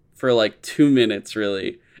episode for like 2 minutes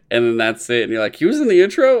really. And then that's it. And you're like, he was in the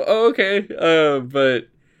intro? Oh, okay. But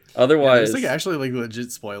otherwise, there's like actually like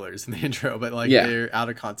legit spoilers in the intro, but like they're out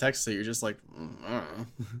of context. So you're just like,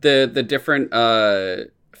 the different,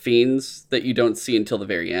 fiends that you don't see until the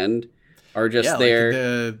very end are just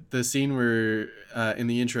there. Like the scene where in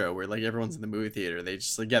the intro where like everyone's in the movie theater, they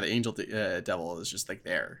just like the angel devil is just like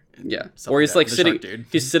there. Or he's like sitting,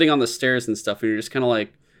 he's sitting on the stairs and stuff, and you're just kind of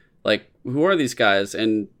like who are these guys?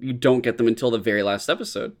 And you don't get them until the very last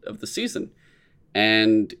episode of the season,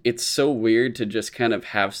 and it's so weird to just kind of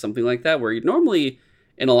have something like that where you normally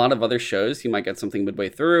in a lot of other shows you might get something midway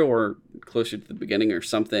through or closer to the beginning or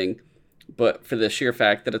something. But for the sheer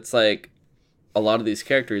fact that it's like a lot of these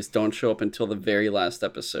characters don't show up until the very last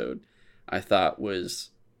episode, I thought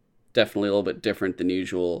was definitely a little bit different than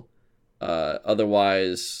usual.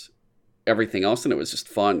 Otherwise, everything else in it was just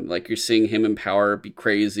fun. Like you're seeing him in power be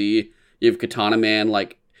crazy. You have Katana Man.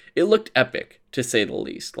 Like it looked epic to say the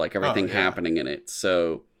least. Like everything happening in it.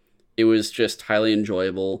 So it was just highly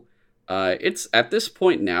enjoyable. It's at this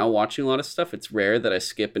point now watching a lot of stuff. It's rare that I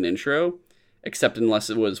skip an intro. Except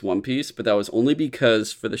unless it was One Piece, but that was only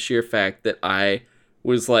because for the sheer fact that I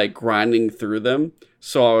was like grinding through them.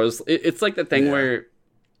 So it's like the thing where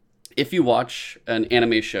if you watch an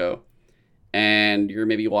anime show and you're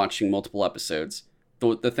maybe watching multiple episodes,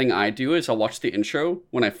 the thing I do is I'll watch the intro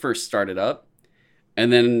when I first start it up,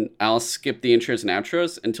 and then I'll skip the intros and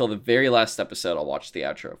outros until the very last episode. I'll watch the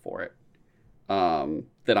outro for it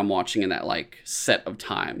that I'm watching in that like set of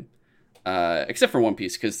time. Except for One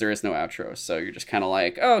Piece, because there is no outro, so you're just kind of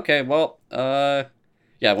like, oh, okay, well,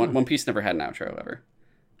 One Piece never had an outro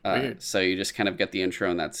ever, so you just kind of get the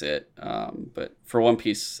intro and that's it. But for One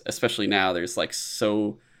Piece, especially now, there's like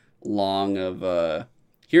so long of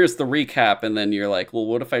here's the recap, and then you're like, well,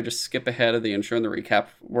 what if I just skip ahead of the intro and the recap?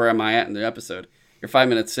 Where am I at in the episode? You're 5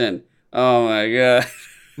 minutes in. Oh my god,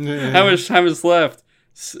 how much time is left?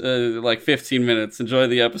 Like 15 minutes. Enjoy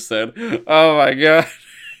the episode. Oh my god.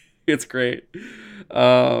 It's great.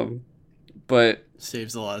 But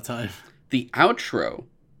saves a lot of time. The outro,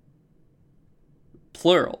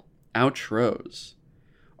 plural, outros,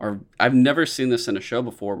 I've never seen this in a show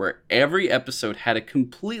before where every episode had a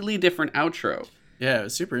completely different outro. Yeah, it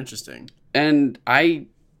was super interesting. And I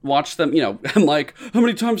watched them, I'm like, how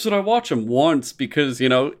many times did I watch them? Once, because,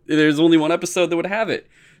 there's only one episode that would have it.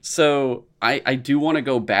 So I do want to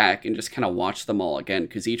go back and just kind of watch them all again,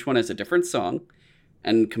 because each one has a different song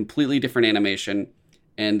and completely different animation,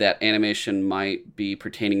 and that animation might be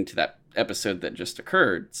pertaining to that episode that just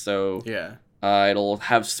occurred. So it'll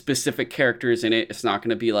have specific characters in it. It's not going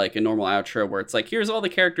to be like a normal outro where it's like, here's all the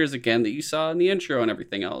characters again that you saw in the intro and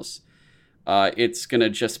everything else. It's going to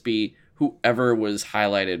just be whoever was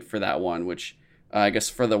highlighted for that one, which I guess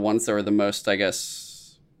for the ones that were the most, I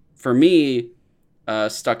guess, for me,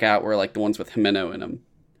 stuck out were like the ones with Himeno in them.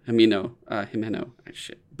 Himeno.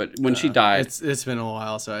 Shit. But when she died, it's been a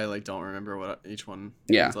while, so I like don't remember what each one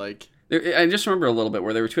was like. I just remember a little bit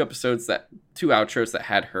where there were two outros that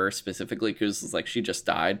had her specifically because it's like she just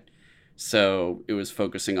died. So it was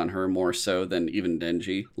focusing on her more so than even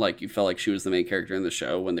Denji. Like you felt like she was the main character in the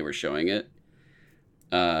show when they were showing it.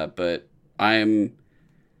 But I'm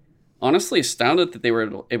honestly astounded that they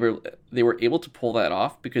were able to pull that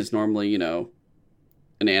off because normally, you know,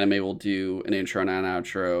 an anime will do an intro and an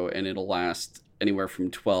outro and it'll last anywhere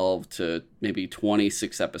from 12 to maybe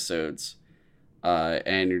 26 episodes.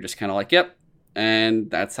 And you're just kind of like, yep.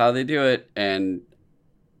 And that's how they do it. And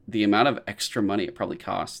the amount of extra money it probably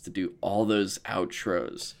costs to do all those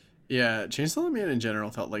outros. Yeah, Chainsaw Man in general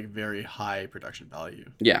felt like very high production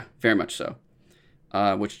value. Yeah, very much so.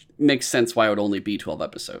 Which makes sense why it would only be 12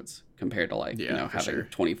 episodes compared to having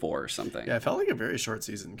 24 or something. Yeah, it felt like a very short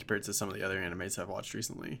season compared to some of the other animes I've watched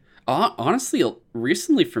recently. Honestly,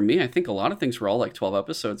 recently for me, I think a lot of things were all like 12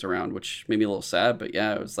 episodes around, which made me a little sad. But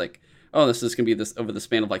yeah, it was like, oh, this is going to be this over the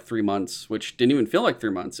span of like 3 months, which didn't even feel like 3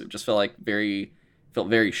 months. It just felt very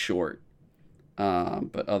short.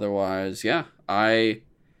 But otherwise, yeah, I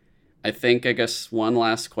guess one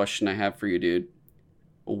last question I have for you, dude.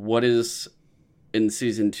 What is in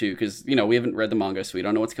season 2? Because, you know, we haven't read the manga, so we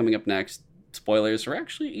don't know what's coming up next. Spoilers are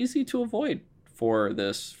actually easy to avoid for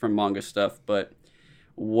this from manga stuff. But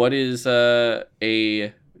what is a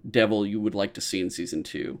devil you would like to see in season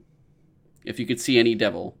 2? If you could see any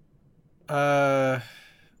devil. I'm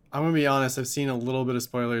gonna be honest. I've seen a little bit of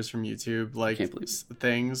spoilers from YouTube, like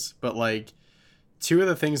things, but like two of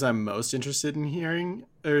the things I'm most interested in hearing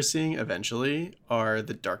or seeing eventually are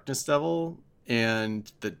the Darkness Devil and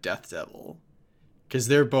the Death Devil, because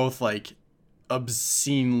they're both like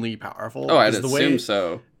obscenely powerful. Oh, I'd assume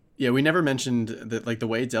so. Yeah, we never mentioned that like the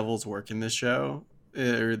way devils work in this show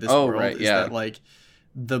or this world is that like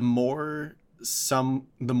the more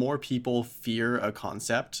people fear a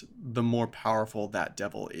concept, the more powerful that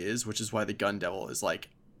devil is, which is why the gun devil is like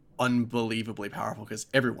unbelievably powerful because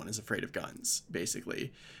everyone is afraid of guns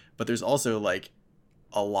basically. But there's also like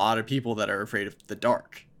a lot of people that are afraid of the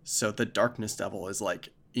dark, so the Darkness Devil is like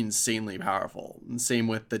insanely powerful. And same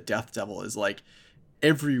with the Death Devil, is like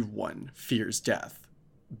everyone fears death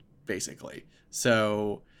basically.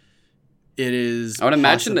 So it is, I would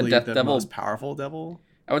imagine the Death Devil most powerful devil.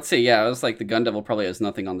 I would say, yeah, it was like the Gun Devil probably has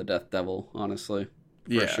nothing on the Death Devil, honestly.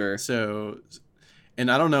 For sure. So, and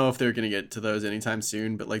I don't know if they're going to get to those anytime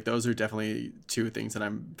soon, but like those are definitely two things that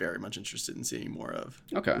I'm very much interested in seeing more of.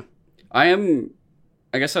 Okay.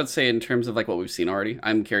 I guess I'd say in terms of like what we've seen already,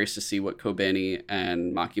 I'm curious to see what Kobeni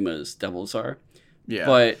and Makima's devils are. Yeah,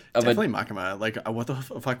 but definitely Makima. Like, what the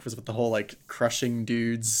fuck was with the whole like crushing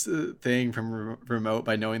dudes thing from Remote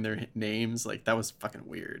by knowing their names? Like, that was fucking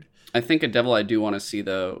weird. I think a devil I do want to see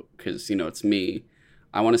though, because you know it's me.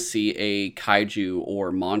 I want to see a kaiju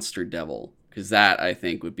or monster devil, because that I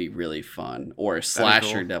think would be really fun, or a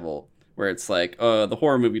slasher devil, where it's like the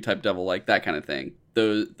horror movie type devil, like that kind of thing.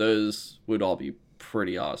 Those would all be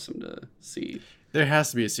pretty awesome to see. There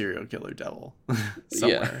has to be a serial killer devil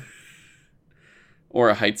somewhere. Yeah. Or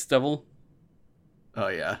a heights devil. Oh,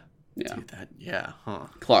 yeah. Yeah. Dude, huh.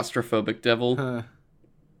 Claustrophobic devil. Huh.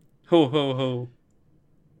 Ho, ho, ho.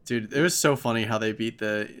 Dude, it was so funny how they beat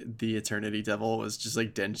the Eternity Devil. It was just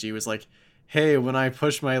like Denji was like, hey, when I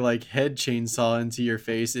push my like head chainsaw into your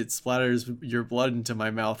face, it splatters your blood into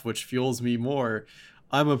my mouth, which fuels me more.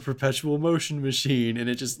 I'm a perpetual motion machine. And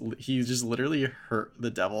he just literally hurt the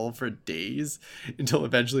devil for days until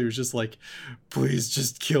eventually he was just like, please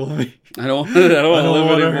just kill me. I don't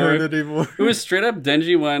want to hurt anymore. It was straight up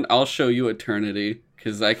Denji went, I'll show you eternity,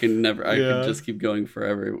 because I can just keep going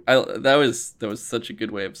forever. That was such a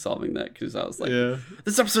good way of solving that, because I was like,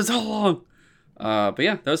 this episode's how long? But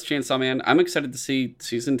yeah, that was Chainsaw Man. I'm excited to see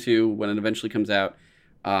season 2 when it eventually comes out.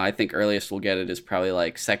 I think earliest we'll get it is probably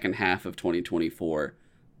like second half of 2024.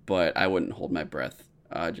 But I wouldn't hold my breath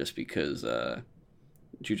just because Jujutsu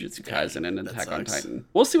Kaisen and Attack on Titan.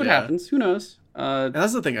 We'll see what happens. Who knows? And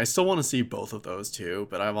that's the thing. I still want to see both of those too,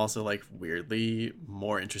 but I'm also like weirdly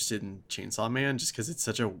more interested in Chainsaw Man just because it's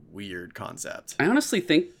such a weird concept. I honestly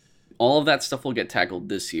think all of that stuff will get tackled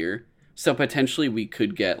this year. So potentially we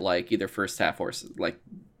could get like either first half or like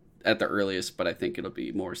at the earliest, but I think it'll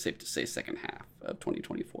be more safe to say second half of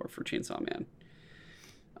 2024 for Chainsaw Man.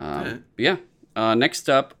 But yeah. Next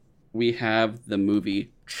up, we have the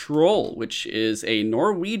movie Troll, which is a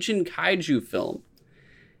Norwegian kaiju film.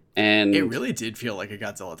 And it really did feel like a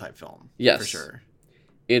Godzilla type film. Yes. For sure.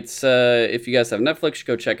 It's if you guys have Netflix,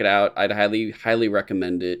 go check it out. I'd highly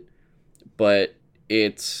recommend it. But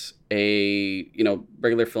it's a,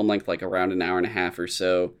 regular film length, like around an hour and a half or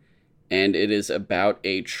so. And it is about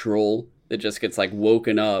a troll that just gets like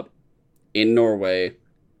woken up in Norway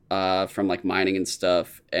from like mining and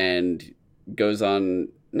stuff, and goes on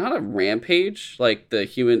not a rampage, like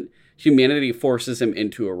humanity forces him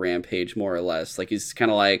into a rampage, more or less. Like he's kind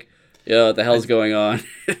of like, yeah, what the hell's going on?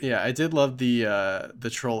 Yeah, I did love the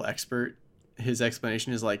troll expert. His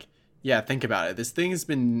explanation is like, yeah, think about it. This thing has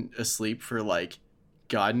been asleep for like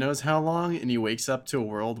God knows how long, and he wakes up to a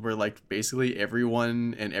world where like basically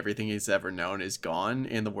everyone and everything he's ever known is gone,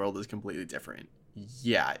 and the world is completely different.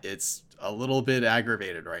 Yeah, it's a little bit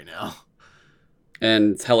aggravated right now.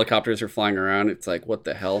 And helicopters are flying around. It's like, what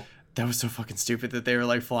the hell? That was so fucking stupid that they were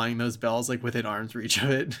like flying those bells like within arm's reach of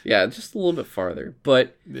it. Yeah, just a little bit farther.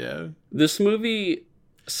 But yeah, this movie,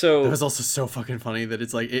 so that was also so fucking funny that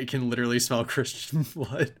it's like it can literally smell Christian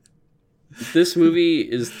blood. This movie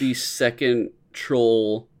is the second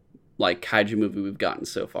troll like kaiju movie we've gotten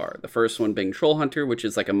so far. The first one being Troll Hunter, which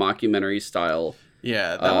is like a mockumentary style.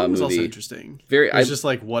 Yeah, that one was movie. also interesting. It's just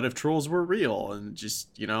like, what if trolls were real, and just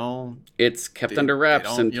it's kept under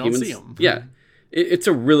wraps, and you humans don't see them. Yeah, it's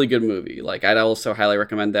a really good movie. Like, I'd also highly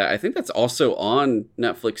recommend that. I think that's also on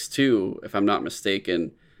Netflix too, if I'm not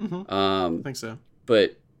mistaken. Mm-hmm. I think so.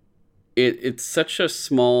 But it's such a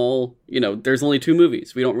small, there's only 2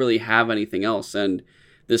 movies. We don't really have anything else, and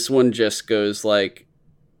this one just goes like,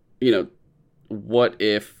 what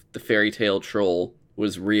if the fairy tale troll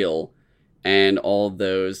was real, and all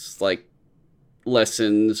those like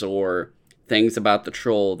lessons or things about the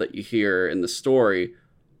troll that you hear in the story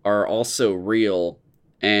are also real,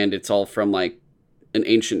 and it's all from like an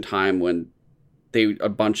ancient time when a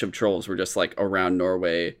bunch of trolls were just like around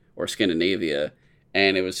Norway or Scandinavia,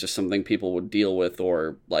 and it was just something people would deal with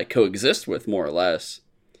or like coexist with, more or less.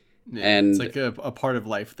 Yeah, and it's like a part of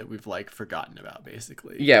life that we've like forgotten about,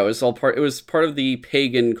 basically. Yeah, it was part of the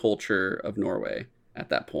pagan culture of Norway at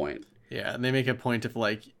that point. Yeah, and they make a point of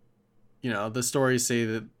like, the stories say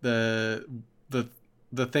that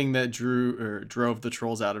the thing that drove the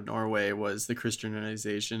trolls out of Norway was the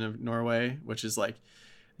Christianization of Norway, which is like,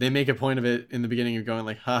 they make a point of it in the beginning of going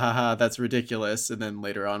like, ha ha ha, that's ridiculous, and then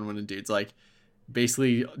later on when a dude's like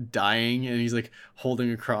basically dying and he's like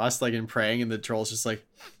holding a cross like and praying, and the troll's just like,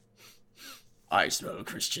 I smell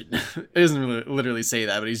Christian. It doesn't really literally say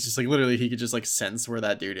that, but he's just like, literally he could just like sense where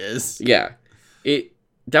that dude is. Yeah,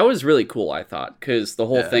 that was really cool, I thought, because the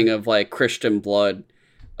whole thing of like Christian blood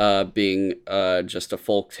being just a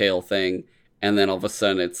folk tale thing, and then all of a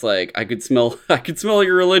sudden it's like, I could smell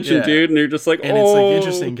your religion, dude, and you're just like, and it's like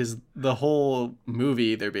interesting because the whole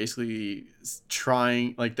movie they're basically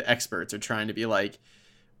trying, like the experts are trying to be like,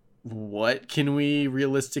 what can we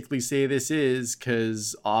realistically say this is,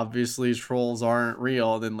 because obviously trolls aren't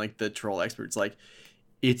real. Then like the troll experts like,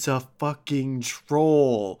 it's a fucking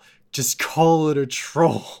troll, just call it a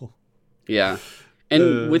troll. Yeah.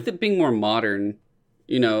 And with it being more modern,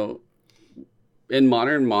 in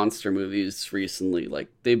modern monster movies recently, like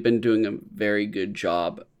they've been doing a very good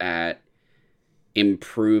job at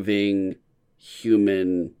improving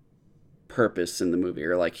human purpose in the movie,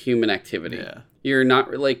 or like human activity. Yeah. You're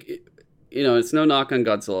not like, it's no knock on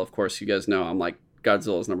Godzilla. Of course, you guys know I'm like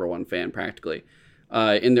Godzilla's #1 fan practically.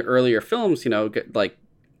 In the earlier films, like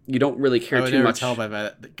you don't really care too much. Tell by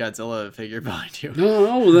that Godzilla figure behind you.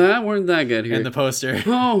 Oh, that weren't that good here. And the poster.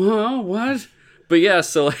 Oh, what? But yeah,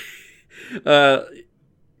 so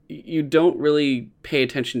you don't really pay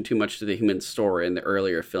attention too much to the human story in the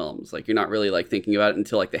earlier films. Like you're not really like thinking about it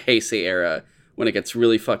until like the Heisei era, when it gets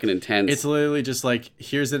really fucking intense. It's literally just like,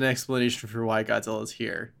 here's an explanation for why Godzilla's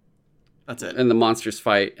here. That's it. And the monsters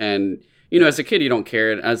fight. And, as a kid, you don't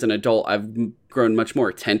care. And as an adult, I've grown much more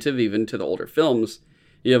attentive even to the older films.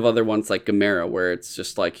 You have other ones like Gamera, where it's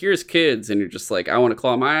just like, here's kids. And you're just like, I want to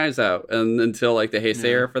claw my eyes out. And until like the Heisei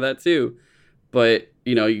era for that too. But,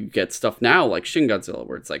 you get stuff now like Shin Godzilla,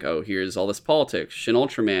 where it's like, oh, here's all this politics. Shin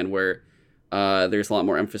Ultraman, where there's a lot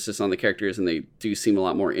more emphasis on the characters and they do seem a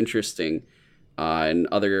lot more interesting. And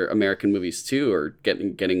other American movies too are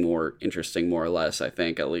getting more interesting, more or less. I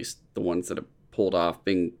think at least the ones that have pulled off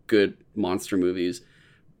being good monster movies.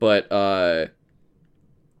 But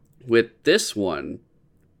with this one,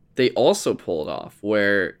 they also pulled off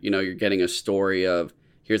where you're getting a story of,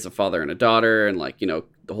 here's a father and a daughter, and like the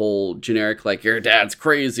whole generic like, your dad's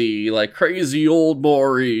crazy, like crazy old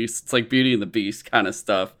Maurice. It's like Beauty and the Beast kind of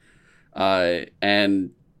stuff,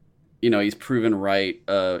 and. He's proven right,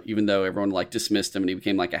 even though everyone like dismissed him and he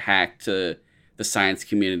became like a hack to the science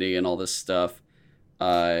community and all this stuff.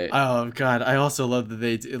 Oh God, I also love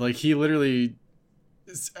that like he literally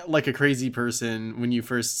is like a crazy person when you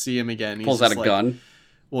first see him again. He's pulls out a like, gun.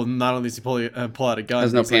 well, not only does he pull out a gun,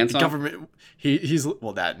 Has no he's like, pants the on? government. He's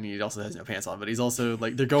well that, and he also has no pants on. But he's also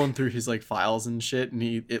like they're going through his like files and shit, and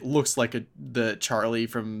it looks like the Charlie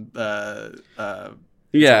from It's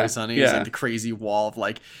Yeah, Always Sunny. It's yeah. like the crazy wall of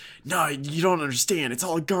like, no, you don't understand. It's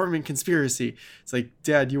all a government conspiracy. It's like,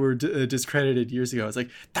 Dad, you were discredited years ago. It's like,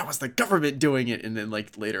 that was the government doing it. And then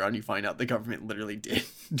like later on, you find out the government literally did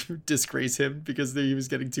disgrace him because he was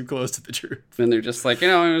getting too close to the truth. And they're just like, we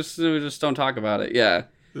just don't talk about it. Yeah.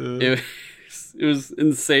 Uh, It was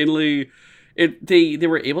insanely they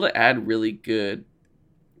were able to add really good,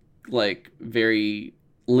 like, very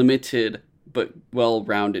limited but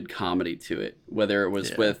well-rounded comedy to it, whether it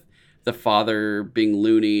was with the father being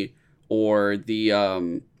loony or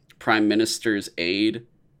the prime minister's aide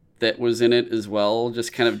that was in it as well,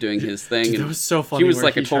 just kind of doing his thing. Dude, that was so funny. He was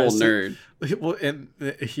like a total nerd. Well, and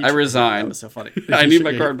I resigned. That was so funny. I need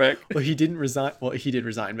my card back. Well, he didn't resign. Well, he did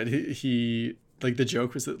resign, but he like the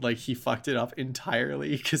joke was that like he fucked it up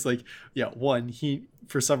entirely because like one, he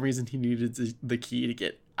for some reason he needed the key to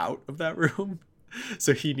get out of that room.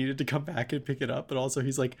 So he needed to come back and pick it up, but also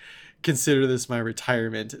he's like, consider this my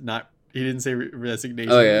retirement. Not he didn't say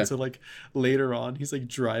resignation. Oh, yeah. And so like later on, he's like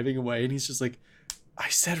driving away, and he's just like, I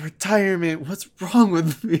said retirement. What's wrong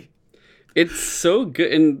with me? It's so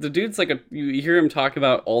good, and the dude's like you hear him talk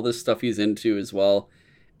about all this stuff he's into as well,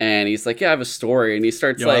 and he's like, yeah, I have a story, and he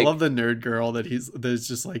starts like, I love the nerd girl that's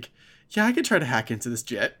just like, yeah, I could try to hack into this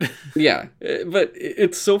jet. yeah, but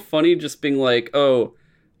it's so funny just being like, oh,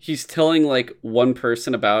 he's telling like one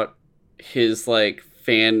person about his like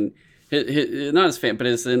not his fan, but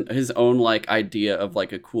his own like idea of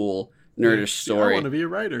like a cool nerdish story. I want to be a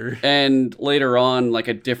writer. And later on, like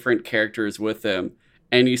a different character is with him,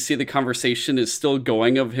 and you see the conversation is still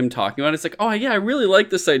going of him talking about it. It's like, oh yeah, I really like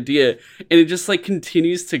this idea, and it just like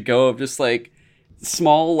continues to go of just like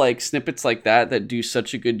small like snippets like that do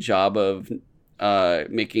such a good job of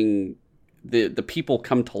making the people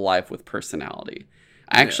come to life with personality.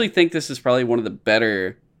 I actually think this is probably one of the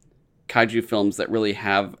better kaiju films that really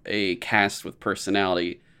have a cast with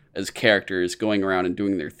personality as characters going around and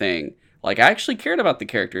doing their thing. Like, I actually cared about the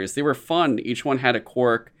characters. They were fun. Each one had a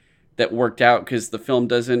quirk that worked out because the film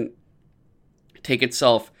doesn't take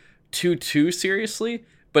itself too seriously,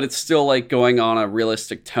 but it's still like going on a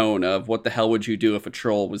realistic tone of what the hell would you do if a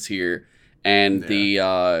troll was here, and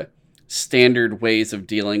the standard ways of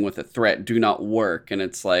dealing with a threat do not work. And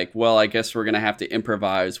it's like, well, I guess we're gonna have to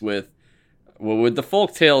improvise with what would the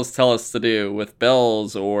folk tales tell us to do with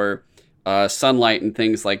bells or sunlight and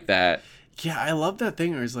things like that. Yeah, I love that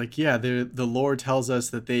thing where it's like, yeah, the lore tells us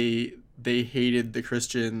that they hated the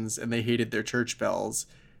Christians and they hated their church bells.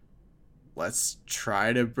 Let's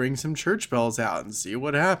try to bring some church bells out and see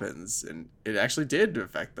what happens. And it actually did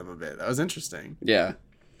affect them a bit. That was interesting. Yeah.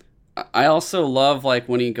 I also love like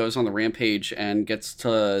when he goes on the rampage and gets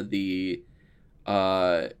to the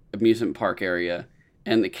amusement park area,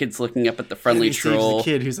 and the kid's looking up at the friendly troll. The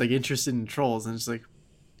kid who's like interested in trolls, and it's like,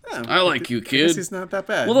 I like you, kid. I guess he's not that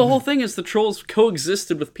bad. Well, the whole thing is the trolls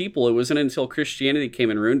coexisted with people. It wasn't until Christianity came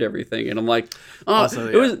and ruined everything. And I'm like,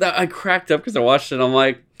 I cracked up because I watched it. I'm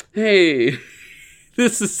like, hey,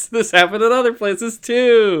 this happened in other places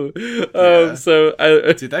too.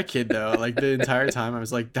 Yeah. Dude, that kid though, like the entire time I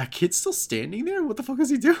was like, that kid's still standing there? What the fuck is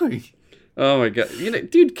he doing? Oh my god,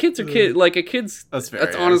 dude, kids are kids. Like a kid's. That's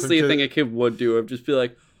honestly a thing a kid would do. Of just be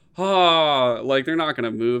like, like they're not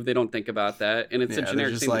gonna move. They don't think about that, and it's a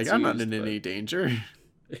generic thing. Like, I'm not in any danger.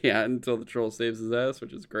 Yeah, until the troll saves his ass,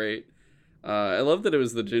 which is great. I love that it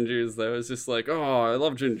was the gingers though. It's just like, oh, I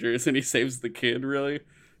love gingers, and he saves the kid. Really,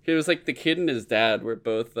 it was like the kid and his dad were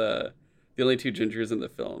both the only two gingers in the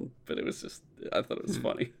film, but it was just, I thought it was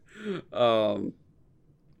funny.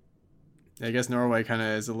 I guess Norway kind of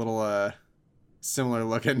is a little similar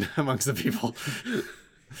looking amongst the people.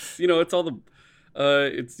 It's all the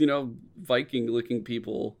Viking looking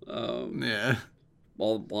people. Yeah,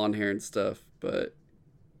 all blonde hair and stuff. But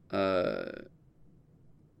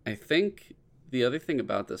I think the other thing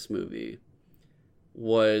about this movie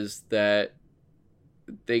was that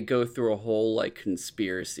they go through a whole like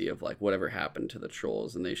conspiracy of like whatever happened to the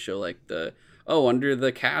trolls, and they show like under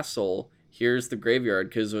the castle here's the graveyard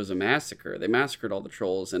because it was a massacre. They massacred all the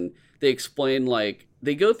trolls, and they explain like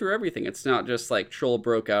they go through everything. It's not just like troll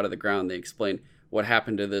broke out of the ground. They explain what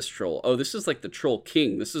happened to this troll. Oh, this is like the troll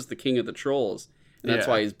king. This is the king of the trolls, and that's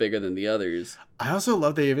why he's bigger than the others. I also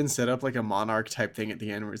love they even set up like a monarch type thing at the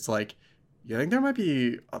end where it's like, you think there might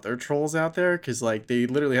be other trolls out there? Because, like, they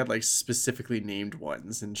literally had, like, specifically named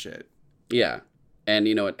ones and shit. Yeah. And,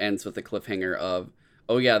 it ends with the cliffhanger of,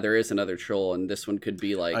 oh yeah, there is another troll, and this one could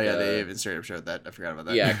be like Oh yeah, they even straight up showed that. I forgot about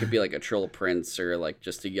that. yeah, it could be like a troll prince or like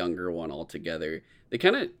just a younger one altogether. They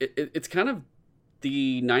kind of it's kind of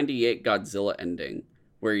the 98 Godzilla ending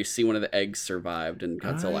where you see one of the eggs survived and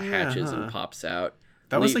Godzilla hatches and pops out.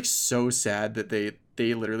 That was like so sad that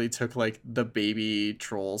they literally took like the baby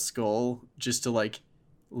troll skull just to like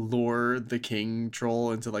lure the king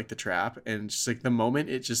troll into like the trap, and just like the moment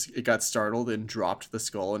it got startled and dropped the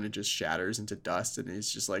skull and it just shatters into dust, and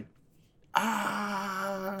it's just like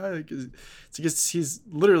it's because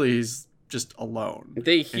he's just alone.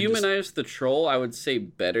 They humanized the troll, I would say,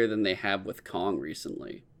 better than they have with Kong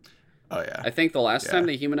recently. Oh yeah, I think the last time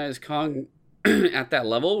they humanized Kong at that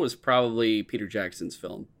level was probably Peter Jackson's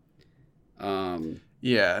film.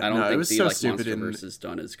 Yeah, I don't think it was the so like stupid MonsterVerse has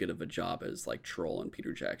done as good of a job as like Troll and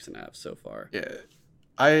Peter Jackson have so far. Yeah,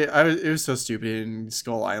 it was so stupid in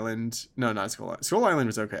Skull Island. No, not Skull Island. Skull Island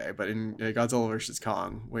was okay, but in Godzilla versus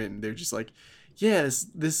Kong, when they're just like, yes,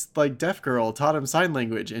 this like deaf girl taught him sign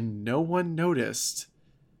language and no one noticed.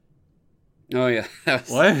 Oh yeah,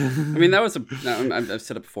 what? I mean, that was I've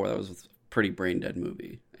said it before. That was a pretty brain dead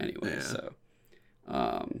movie anyway. Yeah. So,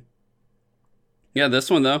 yeah, this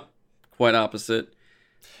one though, quite opposite.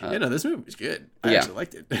 No, this movie was good. I actually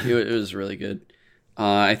liked it. It was really good.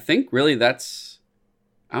 I think really that's.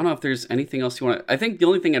 I don't know if there's anything else you want to. I think the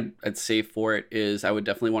only thing I'd say for it is I would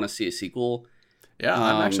definitely want to see a sequel. Yeah,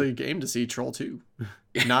 I'm actually game to see Troll 2.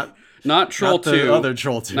 Not Troll 2. The other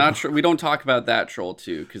Troll 2. We don't talk about that Troll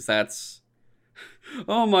 2 because that's.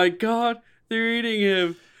 Oh my God! They're eating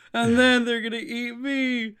him, and then they're gonna eat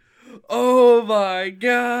me. Oh my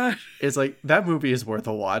God! It's like that movie is worth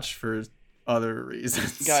a watch for other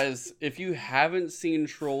reasons. Guys, if you haven't seen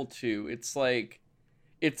Troll 2, it's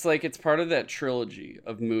part of that trilogy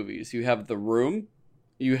of movies. You have The Room,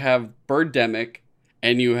 you have Birdemic,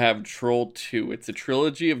 and you have Troll 2. It's a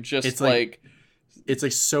trilogy of just it's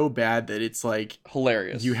like so bad that it's like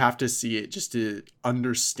hilarious. You have to see it just to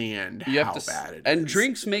understand how bad it is. And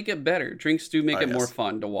drinks make it better. Drinks do make it more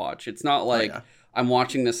fun to watch. It's not like I'm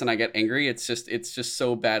watching this and I get angry. It's just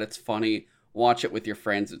so bad it's funny. Watch it with your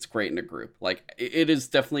friends. It's great in a group. Like, it is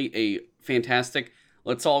definitely a fantastic,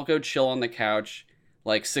 let's all go chill on the couch.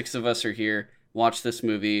 Like, 6 of us are here. Watch this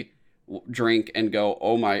movie, drink, and go,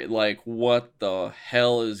 oh my, like, what the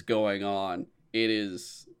hell is going on? It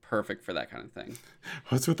is perfect for that kind of thing.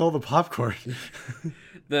 What's with all the popcorn?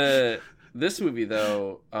 This movie,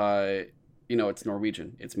 though, it's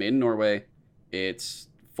Norwegian. It's made in Norway. It's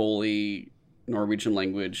fully Norwegian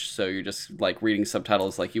language, so you're just like reading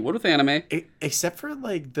subtitles like you would with anime. Except for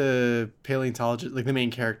like the paleontologist, like the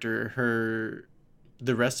main character,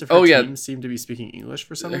 the rest of her team seemed to be speaking English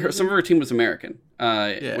for some reason. Some of her team was American,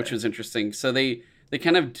 which was interesting. So they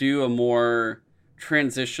kind of do a more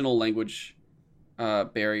transitional language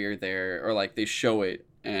barrier there, or like they show it,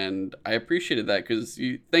 and I appreciated that because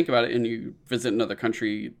you think about it and you visit another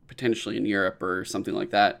country, potentially in Europe or something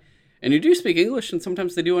like that, and you do speak English, and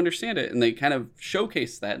sometimes they do understand it, and they kind of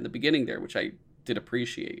showcase that in the beginning there, which I did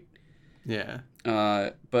appreciate. Yeah.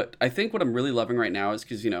 But I think what I'm really loving right now is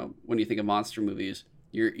because, when you think of monster movies,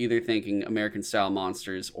 you're either thinking American-style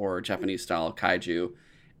monsters or Japanese-style kaiju,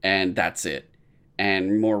 and that's it.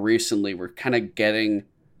 And more recently, we're kind of getting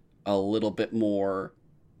a little bit more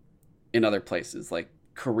in other places. Like,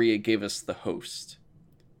 Korea gave us The Host.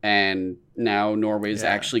 And now Norway's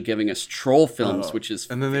actually giving us troll films, which is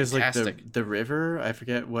and then fantastic. There's like the river. I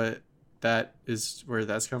forget what that is, where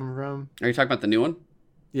that's coming from. Are you talking about the new one?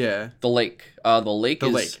 Yeah. The Lake. The Lake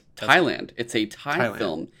is Thailand. It's a Thai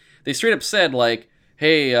film. They straight up said, like,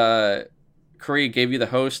 hey, Korea gave you The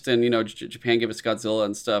Host, and, Japan gave us Godzilla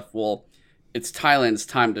and stuff. Well, it's Thailand's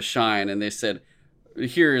time to shine. And they said,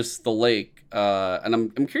 here's The Lake. And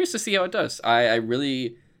I'm curious to see how it does. I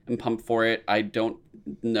really am pumped for it. I don't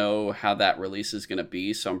know how that release is going to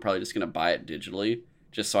be, so I'm probably just going to buy it digitally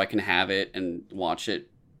just so I can have it and watch it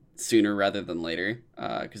sooner rather than later,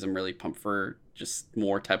 because I'm really pumped for just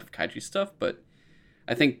more type of kaiju stuff. But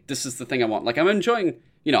I think this is the thing I want. Like, I'm enjoying,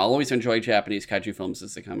 I'll always enjoy Japanese kaiju films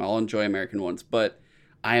as they come. I'll enjoy American ones, but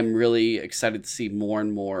I am really excited to see more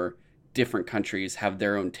and more different countries have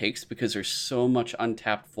their own takes, because there's so much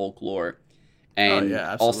untapped folklore and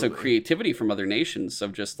also creativity from other nations,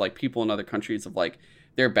 of just like people in other countries, of like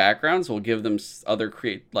their backgrounds will give them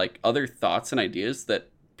other thoughts and ideas that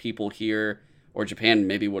people here or Japan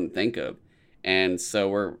maybe wouldn't think of. And so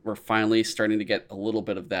we're finally starting to get a little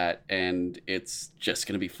bit of that, and it's just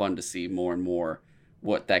going to be fun to see more and more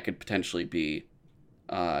what that could potentially be.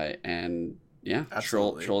 And yeah,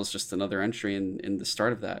 Troll is just another entry in the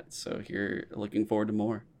start of that. So here, looking forward to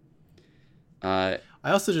more. I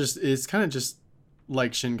also it's kind of just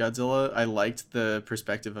like Shin Godzilla, I liked the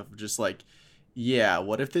perspective of just like, yeah,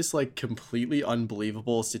 what if this like completely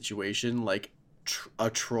unbelievable situation, like a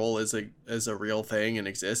troll is a real thing and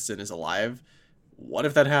exists and is alive? What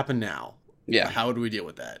if that happened now? Yeah. How do we deal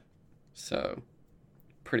with that? So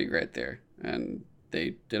pretty great there, and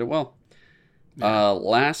they did it well. Yeah.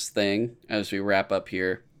 Last thing as we wrap up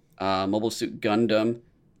here, Mobile Suit Gundam,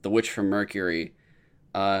 The Witch from Mercury.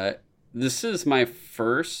 This is my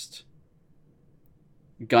first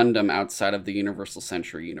Gundam outside of the Universal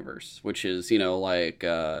Century universe, which is, like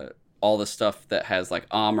all the stuff that has like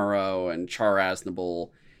Amuro and Char Aznable,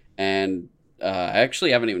 and I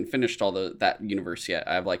actually haven't even finished all that universe yet.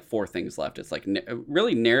 I have like 4 things left. It's like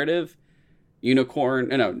really narrative,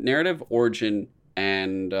 narrative, origin,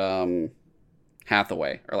 and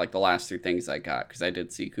Hathaway are like the last 3 things I got, because I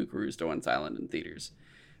did see Kukuru's Doan's Island in theaters.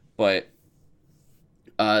 But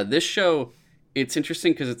this show, it's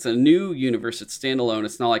interesting because it's a new universe. It's standalone.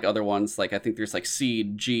 It's not like other ones. Like I think there's like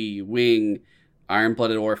Seed, G, Wing,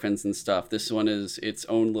 Iron-Blooded Orphans and stuff. This one is its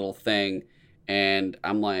own little thing. And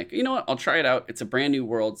I'm like, you know what? I'll try it out. It's a brand new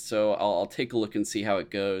world, so I'll take a look and see how it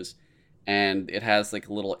goes. And it has like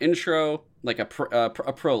a little intro, like a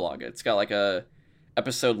prologue. It's got like a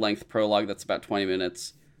episode length prologue that's about 20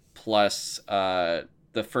 minutes. Plus,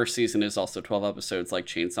 the first season is also 12 episodes, like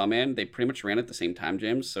Chainsaw Man. They pretty much ran at the same time,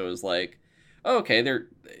 James. So it was like, oh, okay,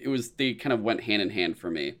 they kind of went hand in hand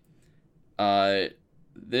for me.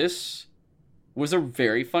 This was a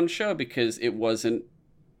very fun show because it wasn't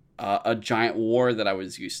a giant war that I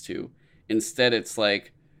was used to. Instead, it's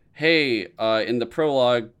like, hey, in the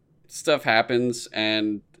prologue, stuff happens,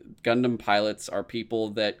 and Gundam pilots are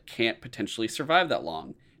people that can't potentially survive that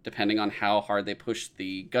long, depending on how hard they push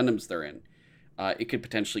the Gundams they're in. It could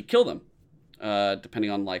potentially kill them,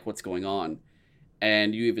 depending on like what's going on.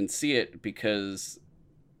 And you even see it because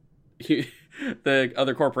the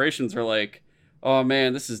other corporations are like, oh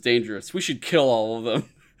man, this is dangerous. We should kill all of them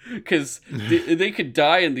because they could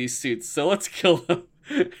die in these suits. So let's kill them.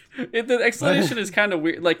 The explanation is kind of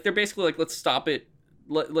weird. Like they're basically like, let's stop it.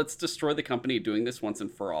 Let's destroy the company doing this once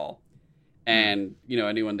and for all. And,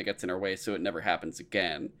 anyone that gets in our way so it never happens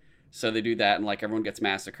again. So they do that, and like everyone gets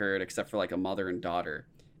massacred except for like a mother and daughter.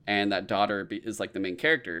 And that daughter is like the main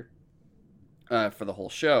character for the whole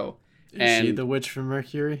show. Is she the witch from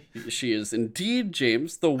Mercury? She is indeed,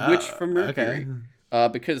 James, the witch from Mercury. Okay.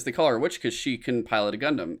 Because they call her a witch because she can pilot a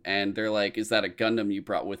Gundam. And they're like, is that a Gundam you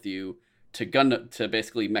brought with you to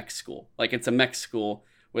basically mech school? Like it's a mech school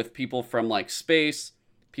with people from like space,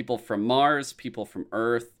 people from Mars, people from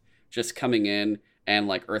Earth just coming in. And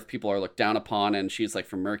like Earth people are looked down upon, and she's like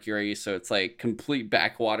from Mercury. So it's like complete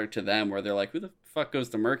backwater to them where they're like, who the fuck goes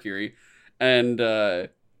to Mercury? And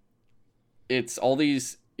it's all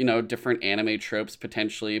these, different anime tropes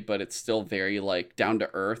potentially, but it's still very like down to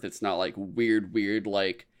earth. It's not like weird,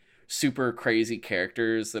 like super crazy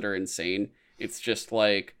characters that are insane. It's just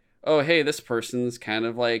like, oh, hey, this person's kind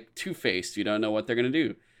of like two-faced. You don't know what they're going to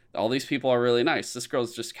do. All these people are really nice. This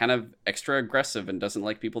girl's just kind of extra aggressive and doesn't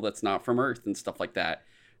like people that's not from Earth and stuff like that.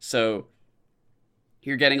 So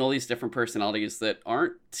you're getting all these different personalities that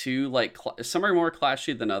aren't too like, some are more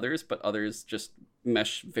clashy than others, but others just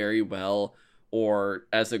mesh very well. Or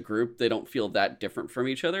as a group, they don't feel that different from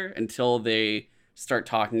each other until they start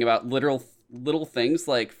talking about little things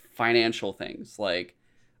like financial things, like,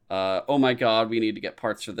 oh my God, we need to get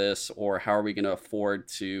parts for this, or how are we going to afford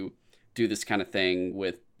to do this kind of thing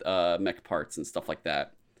with mech parts and stuff like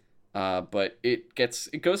that. But it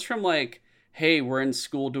goes from like, hey, we're in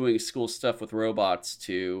school doing school stuff with robots,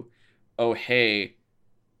 to, oh, hey,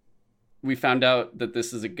 we found out that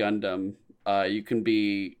this is a Gundam. You can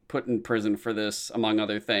be put in prison for this, among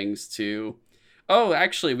other things, to, oh,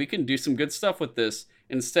 actually, we can do some good stuff with this.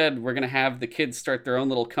 Instead, we're going to have the kids start their own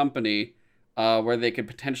little company where they could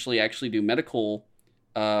potentially actually do medical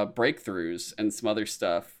breakthroughs and some other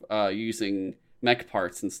stuff using mech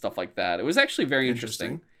parts and stuff like that. It was actually very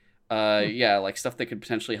interesting. Yeah, like stuff that could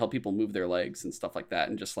potentially help people move their legs and stuff like that,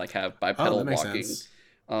 and just like have bipedal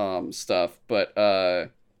walking stuff. But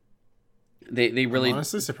they really, I'm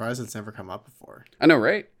honestly surprised it's never come up before. I know,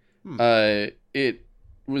 right? It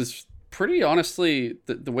was pretty, honestly,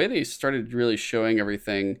 the way they started really showing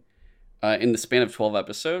everything in the span of 12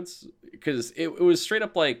 episodes, because it was straight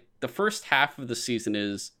up like the first half of the season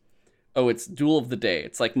is, oh, it's Duel of the Day.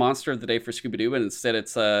 It's like Monster of the Day for Scooby-Doo, and instead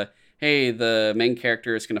it's hey, the main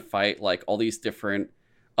character is going to fight like all these different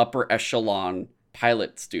upper echelon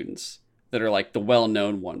pilot students that are like the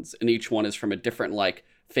well-known ones, and each one is from a different like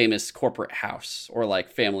famous corporate house or like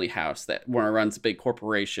family house that runs a big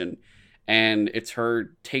corporation, and it's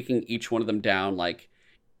her taking each one of them down like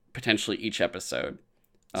potentially each episode.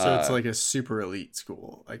 So it's like a super elite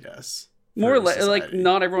school, I guess. More for like society.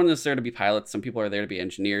 not everyone is there to be pilots. Some people are there to be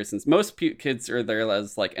engineers, and most kids are there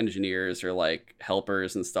as like engineers or like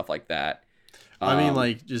helpers and stuff like that. I mean,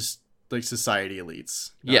 like just like society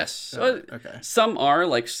elites. Yes. Okay. Some are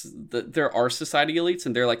like there are society elites,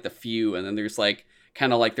 and they're like the few, and then there's like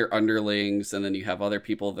kind of like their underlings, and then you have other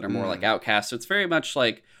people that are more like outcasts. So it's very much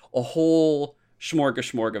like a whole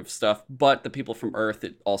smorgasbord of stuff. But the people from Earth,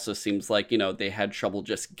 it also seems like, you know, they had trouble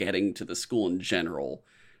just getting to the school in general.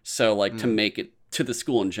 So like to make it to the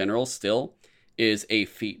school in general still is a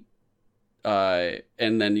feat. And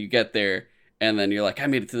then you get there, and then you're like, I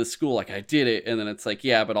made it to the school, like I did it. And then it's like,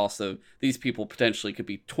 yeah, but also these people potentially could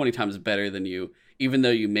be 20 times better than you, even though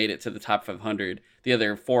you made it to the top 500. The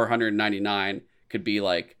other 499 could be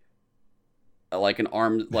like an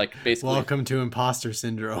arm, like basically. Welcome to imposter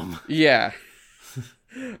syndrome. Yeah.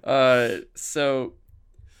 So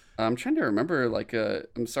I'm trying to remember, like,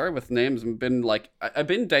 I'm sorry with names. I've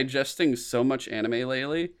been digesting so much anime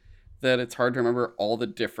lately that it's hard to remember all the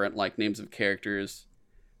different like names of characters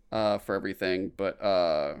for everything. But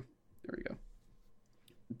there we go.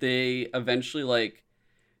 They eventually like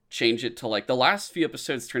change it to like the last few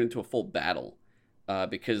episodes turn into a full battle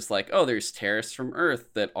because like, oh, there's terrorists from Earth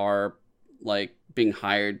that are like being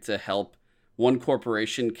hired to help one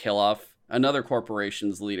corporation kill off another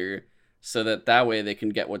corporation's leader, so that way they can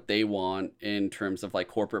get what they want in terms of like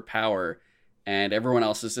corporate power, and everyone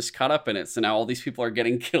else is just caught up in it. So now all these people are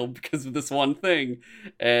getting killed because of this one thing.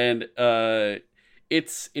 And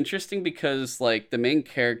it's interesting because like the main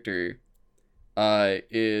character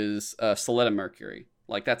is Soletta Mercury.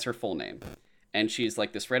 Like that's her full name. And she's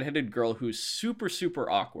like this redheaded girl who's super, super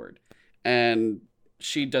awkward. And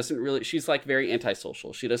she's like very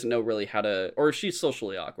antisocial. She doesn't know really how to, or she's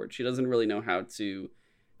socially awkward. She doesn't really know how to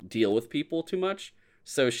deal with people too much.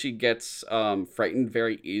 So she gets frightened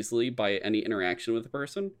very easily by any interaction with a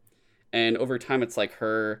person. And over time, it's like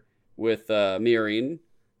her with Miorine,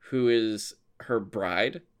 who is her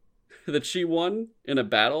bride that she won in a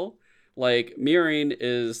battle. Like Miorine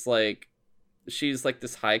is like, she's like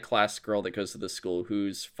this high class girl that goes to the school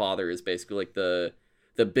whose father is basically like the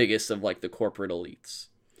biggest of like the corporate elites.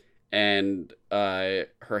 And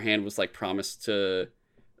her hand was like promised to,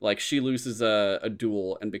 like, she loses a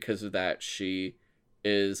duel, and because of that she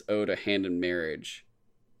is owed a hand in marriage.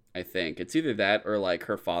 I think it's either that or like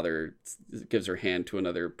her father gives her hand to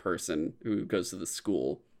another person who goes to the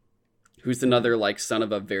school, who's another like son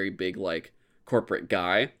of a very big like corporate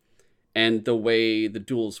guy. And the way the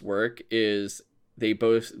duels work is they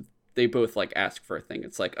both like ask for a thing.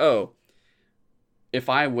 It's like, oh, if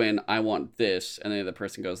I win, I want this. And then the other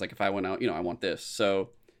person goes like, if I win out, I want this. So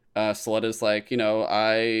Soletta's like,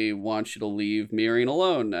 I want you to leave Miorine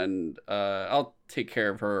alone, and I'll take care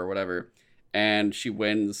of her or whatever. And she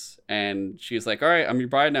wins, and she's like, all right, I'm your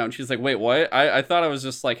bride now. And she's like, wait, what? I thought I was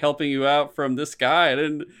just like helping you out from this guy. I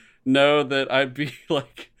didn't know that I'd be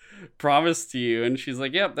like promised to you. And she's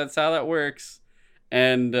like, yep, that's how that works.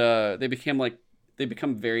 And they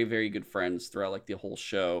become very, very good friends throughout like the whole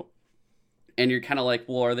show. And you're kind of like,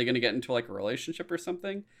 well, are they going to get into like a relationship or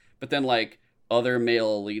something? But then like other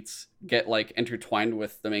male elites get like intertwined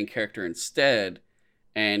with the main character instead.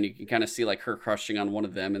 And you can kind of see like her crushing on one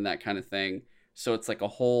of them and that kind of thing. So it's like a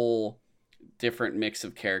whole different mix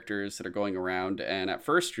of characters that are going around. And at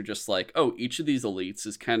first you're just like, oh, each of these elites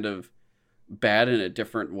is kind of bad in a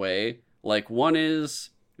different way. Like one is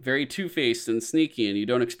very two-faced and sneaky, and you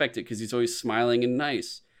don't expect it because he's always smiling and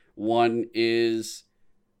nice. One is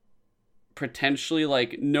potentially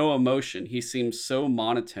like no emotion. He seems so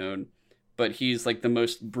monotone, but he's like the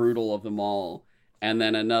most brutal of them all. And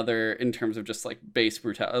then another, in terms of just like base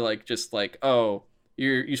brutality, like just like, oh,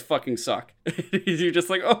 you fucking suck. You're just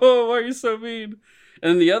like, oh, why are you so mean?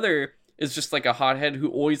 And then the other is just like a hothead who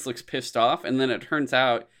always looks pissed off. And then it turns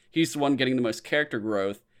out he's the one getting the most character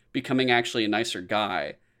growth, becoming actually a nicer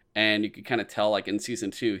guy. And you can kind of tell like in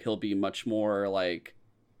season 2, he'll be much more like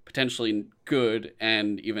potentially good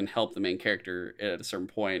and even help the main character at a certain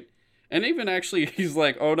point. And even actually, he's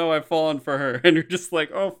like, oh no, I've fallen for her. And you're just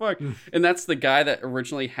like, oh fuck. And that's the guy that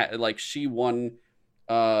originally had, like, she won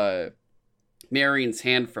Miorine's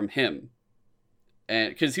hand from him. And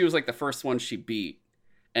because he was like the first one she beat.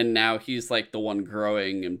 And now he's like the one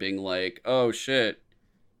growing and being like, oh shit.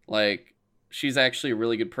 Like, she's actually a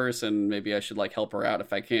really good person. Maybe I should like help her out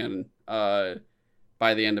if I can.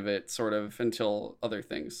 By the end of it, sort of, until other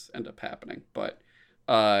things end up happening. But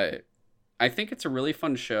I think it's a really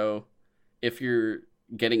fun show if you're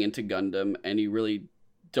getting into Gundam and you really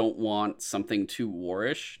don't want something too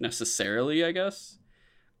warish necessarily, I guess.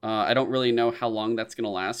 I don't really know how long that's gonna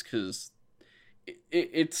last because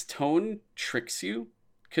its tone tricks you.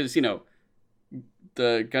 Because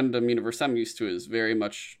the Gundam universe I'm used to is very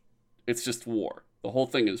much, it's just war. The whole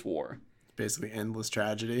thing is war. Basically endless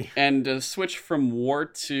tragedy. And to switch from war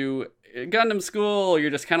to Gundam School, you're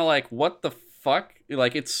just kind of like, what the fuck?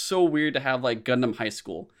 Like, it's so weird to have like Gundam High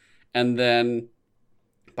School. And then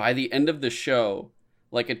by the end of the show,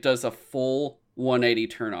 like, it does a full 180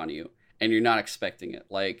 turn on you and you're not expecting it.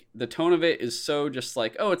 Like, the tone of it is so just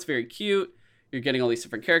like, oh, it's very cute. You're getting all these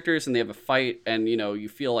different characters and they have a fight, and you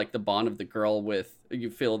feel like the bond of the girl with, you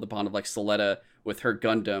feel the bond of like Soletta with her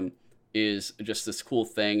Gundam is just this cool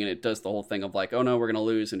thing, and it does the whole thing of like, oh no, we're gonna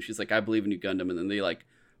lose, and she's like, I believe in you, Gundam, and then they like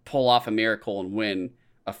pull off a miracle and win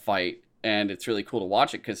a fight, and it's really cool to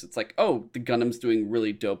watch it because it's like, oh, the Gundam's doing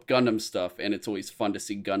really dope Gundam stuff, and it's always fun to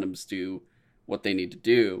see Gundams do what they need to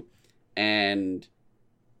do. And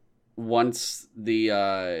once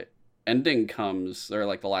the ending comes, or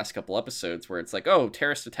like the last couple episodes where it's like, oh,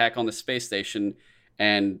 terrorist attack on the space station,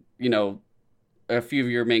 and a few of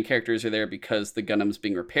your main characters are there because the Gundam's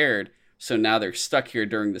being repaired, so now they're stuck here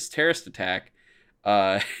during this terrorist attack,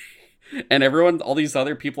 and all these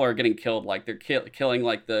other people are getting killed, like they're killing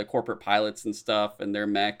like the corporate pilots and stuff and their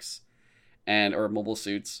mechs or mobile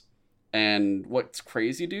suits. And what's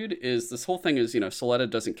crazy, dude, is this whole thing is, Soletta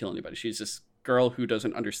doesn't kill anybody. She's this girl who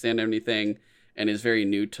doesn't understand anything and is very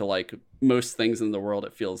new to like most things in the world,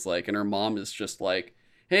 it feels like. And her mom is just like,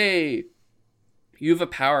 hey, you have a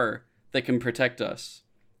power that can protect us.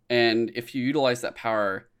 And if you utilize that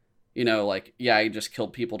power, like, yeah, I just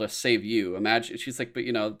killed people to save you. Imagine, she's like, but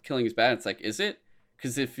killing is bad. It's like, is it?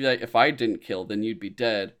 Because if I didn't kill, then you'd be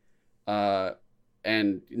dead.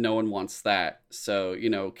 And no one wants that. So,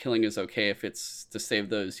 killing is okay if it's to save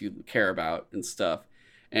those you care about and stuff.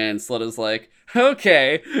 And Soletta's like,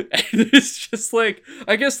 okay. And it's just like,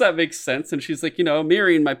 I guess that makes sense. And she's like,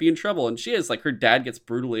 Miriam might be in trouble. And she is, like, her dad gets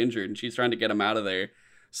brutally injured and she's trying to get him out of there.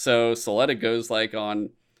 So Soletta goes like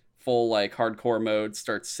on full like hardcore mode,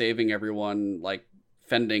 starts saving everyone, like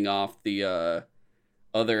fending off the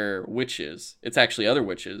other witches. It's actually other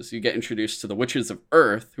witches. You get introduced to the witches of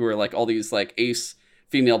Earth, who are like all these like ace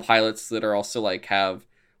female pilots that are also like they have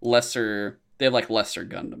lesser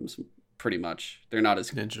Gundams. Pretty much, they're not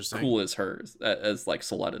as cool as hers, as like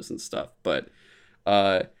Soletta's and stuff. But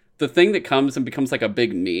the thing that comes and becomes like a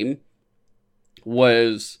big meme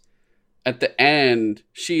was at the end,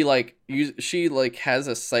 she has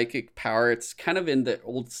a psychic power. It's kind of in the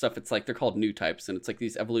old stuff. It's like they're called new types, and it's like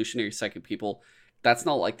these evolutionary psychic people. That's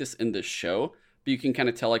not like this in this show, but you can kind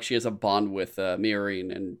of tell like she has a bond with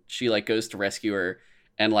Miriam, and she like goes to rescue her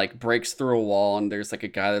and like breaks through a wall, and there's like a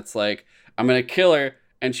guy that's like, I'm gonna kill her.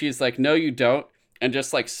 And she's like, no, you don't. And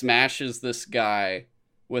just like smashes this guy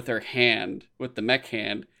with her hand, with the mech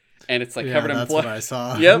hand. And it's like covered in blood. That's what I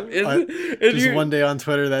saw. Yep. Just one day on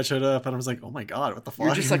Twitter that showed up and I was like, oh my God, what the fuck?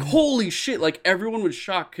 You're just like, holy shit. Like everyone was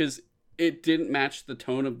shocked because it didn't match the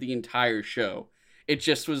tone of the entire show. It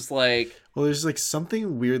just was like... Well, there's like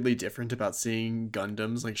something weirdly different about seeing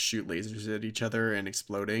Gundams like shoot lasers at each other and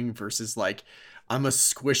exploding versus like, I'm gonna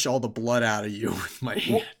squish all the blood out of you with my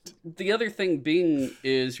hand. Well, the other thing being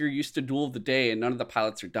is you're used to Duel of the Day and none of the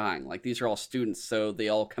pilots are dying. Like these are all students, so they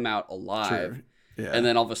all come out alive. True. Yeah. And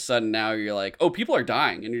then all of a sudden now you're like, oh, people are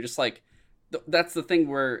dying. And you're just like, that's the thing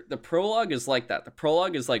where the prologue is like that. The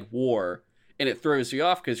prologue is like war, and it throws you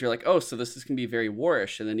off because you're like, oh, so this is gonna be very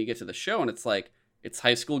warish. And then you get to the show and it's like, it's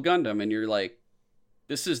High School Gundam, and you're like,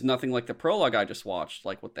 this is nothing like the prologue I just watched.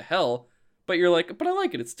 Like, what the hell? But you're like, but I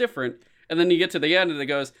like it. It's different. And then you get to the end, and it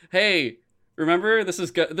goes, hey, remember this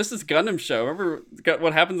is Gundam show. Remember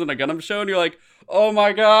what happens in a Gundam show? And you're like, oh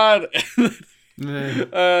my God.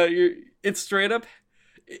 It's straight up,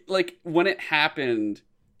 like, when it happened,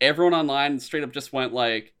 everyone online straight up just went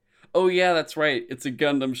like, oh yeah, that's right. It's a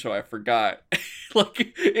Gundam show. I forgot.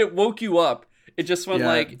 Like, it woke you up. It just went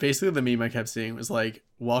like... Basically, the meme I kept seeing was like,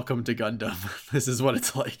 welcome to Gundam. This is what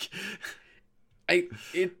it's like.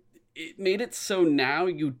 It made it so now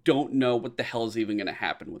you don't know what the hell is even going to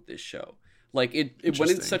happen with this show. Like, it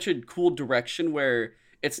went in such a cool direction where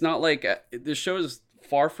it's not like... this show is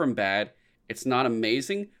far from bad. It's not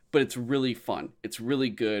amazing, but it's really fun. It's really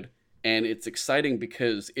good. And it's exciting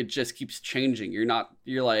because it just keeps changing.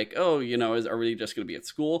 You're like, oh, are we just going to be at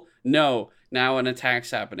school? No. Now an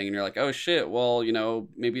attack's happening and you're like, oh shit, well,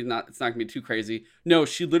 maybe not, it's not going to be too crazy. No,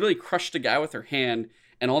 she literally crushed a guy with her hand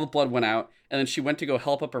and all the blood went out. And then she went to go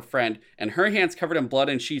help up her friend and her hand's covered in blood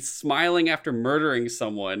and she's smiling after murdering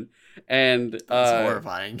someone. And that's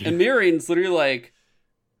horrifying. And Miriam's literally like,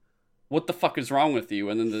 what the fuck is wrong with you?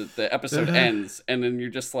 And then the episode ends, and then you're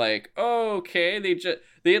just like, oh, okay.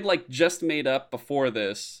 they had like just made up before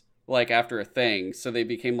this, like after a thing, so they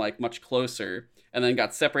became like much closer, and then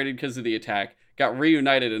got separated because of the attack, got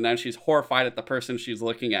reunited, and now she's horrified at the person she's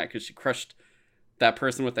looking at because she crushed that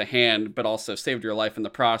person with a hand, but also saved your life in the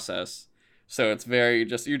process. So it's very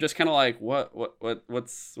just, you're just kind of like,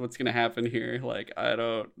 what's gonna happen here? Like, I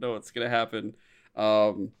don't know what's gonna happen.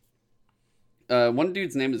 Um, One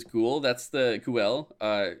dude's name is Ghoul. That's the Guel.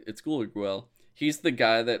 It's Ghoul or Guel. He's the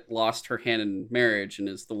guy that lost her hand in marriage and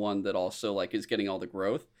is the one that also like is getting all the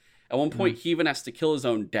growth. At one point, he even has to kill his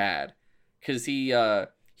own dad because he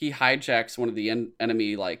hijacks one of the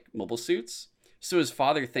enemy like mobile suits. So his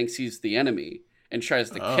father thinks he's the enemy and tries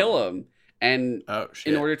to kill him. And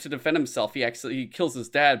in order to defend himself, he kills his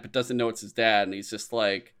dad, but doesn't know it's his dad. And he's just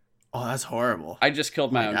like, oh, that's horrible. I just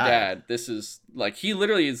killed my own dad. This is like, he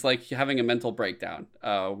literally is like having a mental breakdown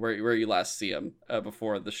where you last see him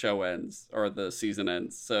before the show ends or the season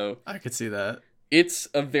ends. So I could see that. It's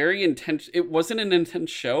a very intense, it wasn't an intense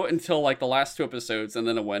show until like the last 2 episodes. And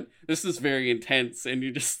then it went, this is very intense. And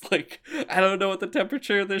you just like, I don't know what the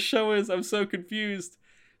temperature of this show is. I'm so confused.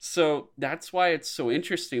 So that's why it's so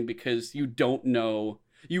interesting, because you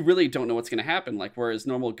really don't know what's going to happen. Like, whereas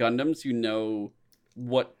normal Gundams, you know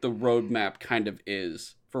what the roadmap kind of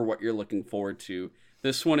is for what you're looking forward to.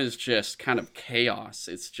 This one is just kind of chaos.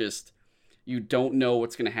 It's just, you don't know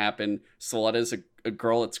what's going to happen. Soletta's a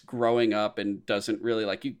girl that's growing up and doesn't really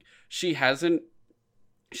like you. She's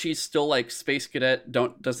still like space cadet,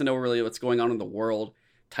 doesn't know really what's going on in the world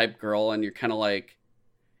type girl. And you're kind of like,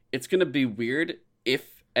 it's going to be weird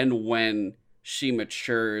if and when she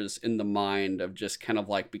matures in the mind of just kind of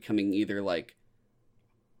like becoming either like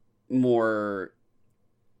more,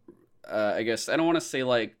 I guess, I don't want to say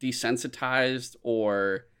like desensitized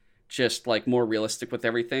or just like more realistic with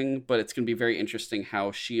everything, but it's going to be very interesting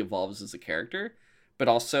how she evolves as a character, but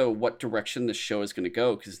also what direction the show is going to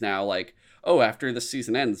go. Because now, like, oh, after the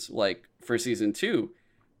season ends, like for season 2,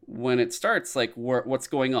 when it starts, like, what's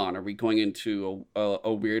going on? Are we going into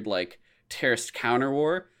a weird like terrorist counter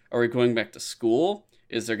war? Are we going back to school?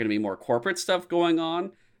 Is there going to be more corporate stuff going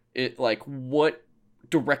on? What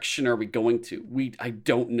direction are we going to? I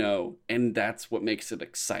don't know, and that's what makes it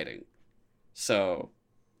exciting. So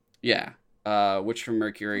yeah, Witch from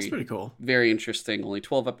Mercury, that's pretty cool, very interesting. Only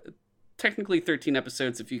 12 technically 13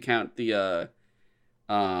 episodes if you count the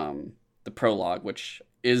prologue, which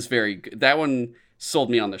is very good. That one sold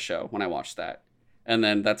me on the show when I watched that. And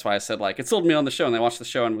then that's why I said, like, it sold me on the show, and I watched the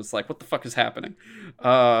show and was like, what the fuck is happening?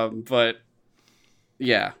 But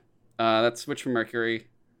yeah, that's Witch from Mercury.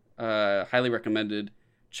 Highly recommended.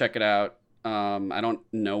 Check it out. I don't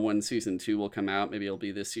know when season 2 will come out. Maybe it'll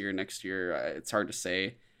be this year, next year. It's hard to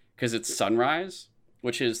say, because it's Sunrise,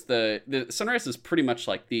 which is the Sunrise is pretty much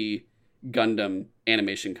like the Gundam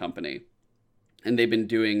animation company. And they've been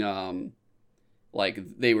doing,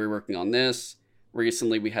 they were working on this.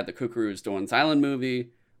 Recently, we had the Kukuru's Doan's Island movie.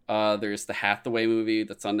 There's the Hathaway movie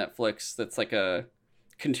that's on Netflix. That's like a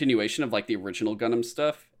continuation of like the original Gundam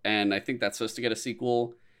stuff. And I think that's supposed to get a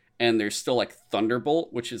sequel. And there's still like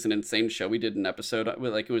Thunderbolt, which is an insane show. We did an episode,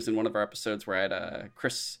 like it was in one of our episodes where I had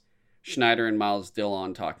Chris Schneider and Miles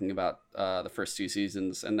Dillon talking about the first 2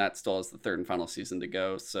 seasons. And that still has the 3rd and final season to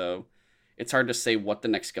go. So it's hard to say what the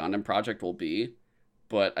next Gundam project will be.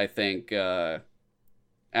 But I think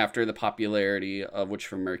after the popularity of Witch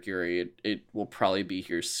from Mercury, it will probably be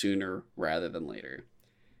here sooner rather than later.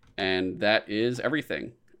 And that is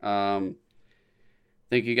everything. Thank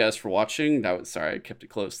you guys for watching. Sorry, I kept it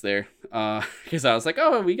close there. Because I was like,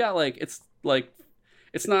 oh, we got it's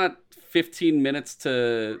not 15 minutes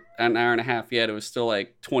to an hour and a half yet. It was still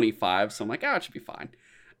like 25. So I'm like, oh, it should be fine.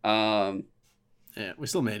 Yeah, we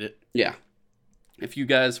still made it. Yeah. If you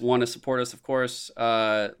guys want to support us, of course,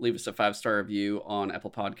 leave us a 5-star review on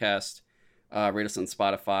Apple Podcast, rate us on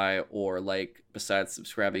Spotify, or besides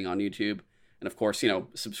subscribing on YouTube. And of course,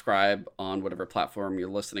 subscribe on whatever platform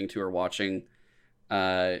you're listening to or watching.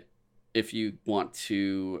 If you want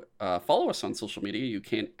to follow us on social media, you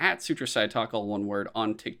can at Sutra Side Talk, all one word,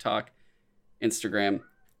 on TikTok, Instagram,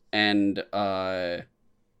 and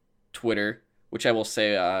Twitter, which I will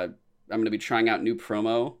say I'm going to be trying out new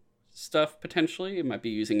promo stuff potentially. It might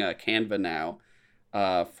be using Canva now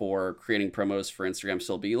for creating promos for Instagram,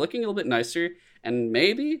 so it'll be looking a little bit nicer, and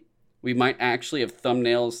maybe we might actually have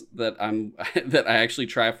thumbnails that that I actually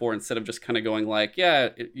try for, instead of just kind of going like, yeah,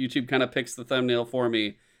 YouTube kind of picks the thumbnail for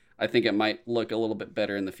me. I think it might look a little bit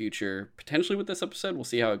better in the future, potentially with this episode. We'll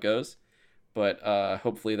see how it goes, but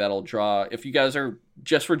hopefully that'll draw. If you guys are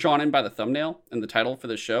were drawn in by the thumbnail and the title for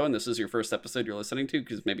the show, and this is your first episode you're listening to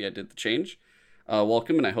because maybe I did the change,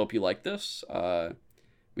 welcome, and I hope you like this.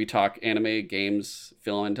 we talk anime, games,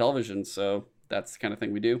 film, and television. So that's the kind of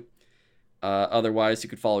thing we do. Otherwise, you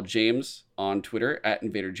could follow James on Twitter at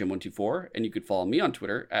InvaderJim124, and you could follow me on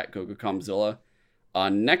Twitter at GoGoComzilla.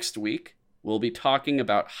 Next week, we'll be talking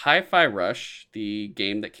about Hi-Fi Rush, the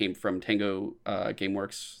game that came from Tango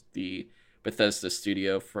Gameworks, the Bethesda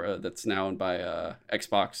studio that's now owned by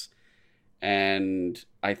Xbox. And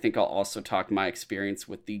I think I'll also talk my experience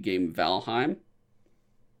with the game Valheim.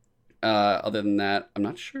 Other than that, I'm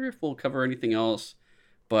not sure if we'll cover anything else.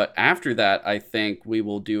 But after that, I think we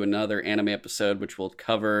will do another anime episode, which will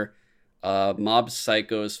cover Mob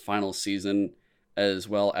Psycho's final season, as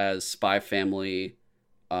well as Spy Family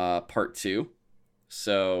Part 2.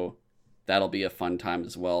 So that'll be a fun time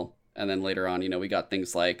as well. And then later on, we got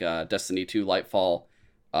things like Destiny 2 Lightfall,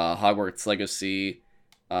 Hogwarts Legacy,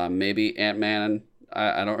 maybe Ant-Man.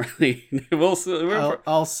 I don't really...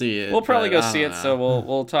 I'll see it. We'll probably go see it, so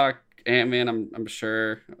we'll talk Ant-Man, I'm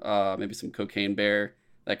sure. Maybe some Cocaine Bear,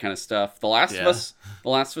 that kind of stuff. The Last of Us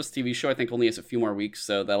TV show, I think, only has a few more weeks,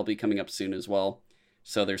 so that'll be coming up soon as well.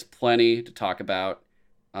 So there's plenty to talk about.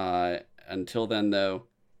 Until then, though,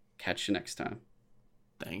 catch you next time.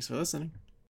 Thanks for listening.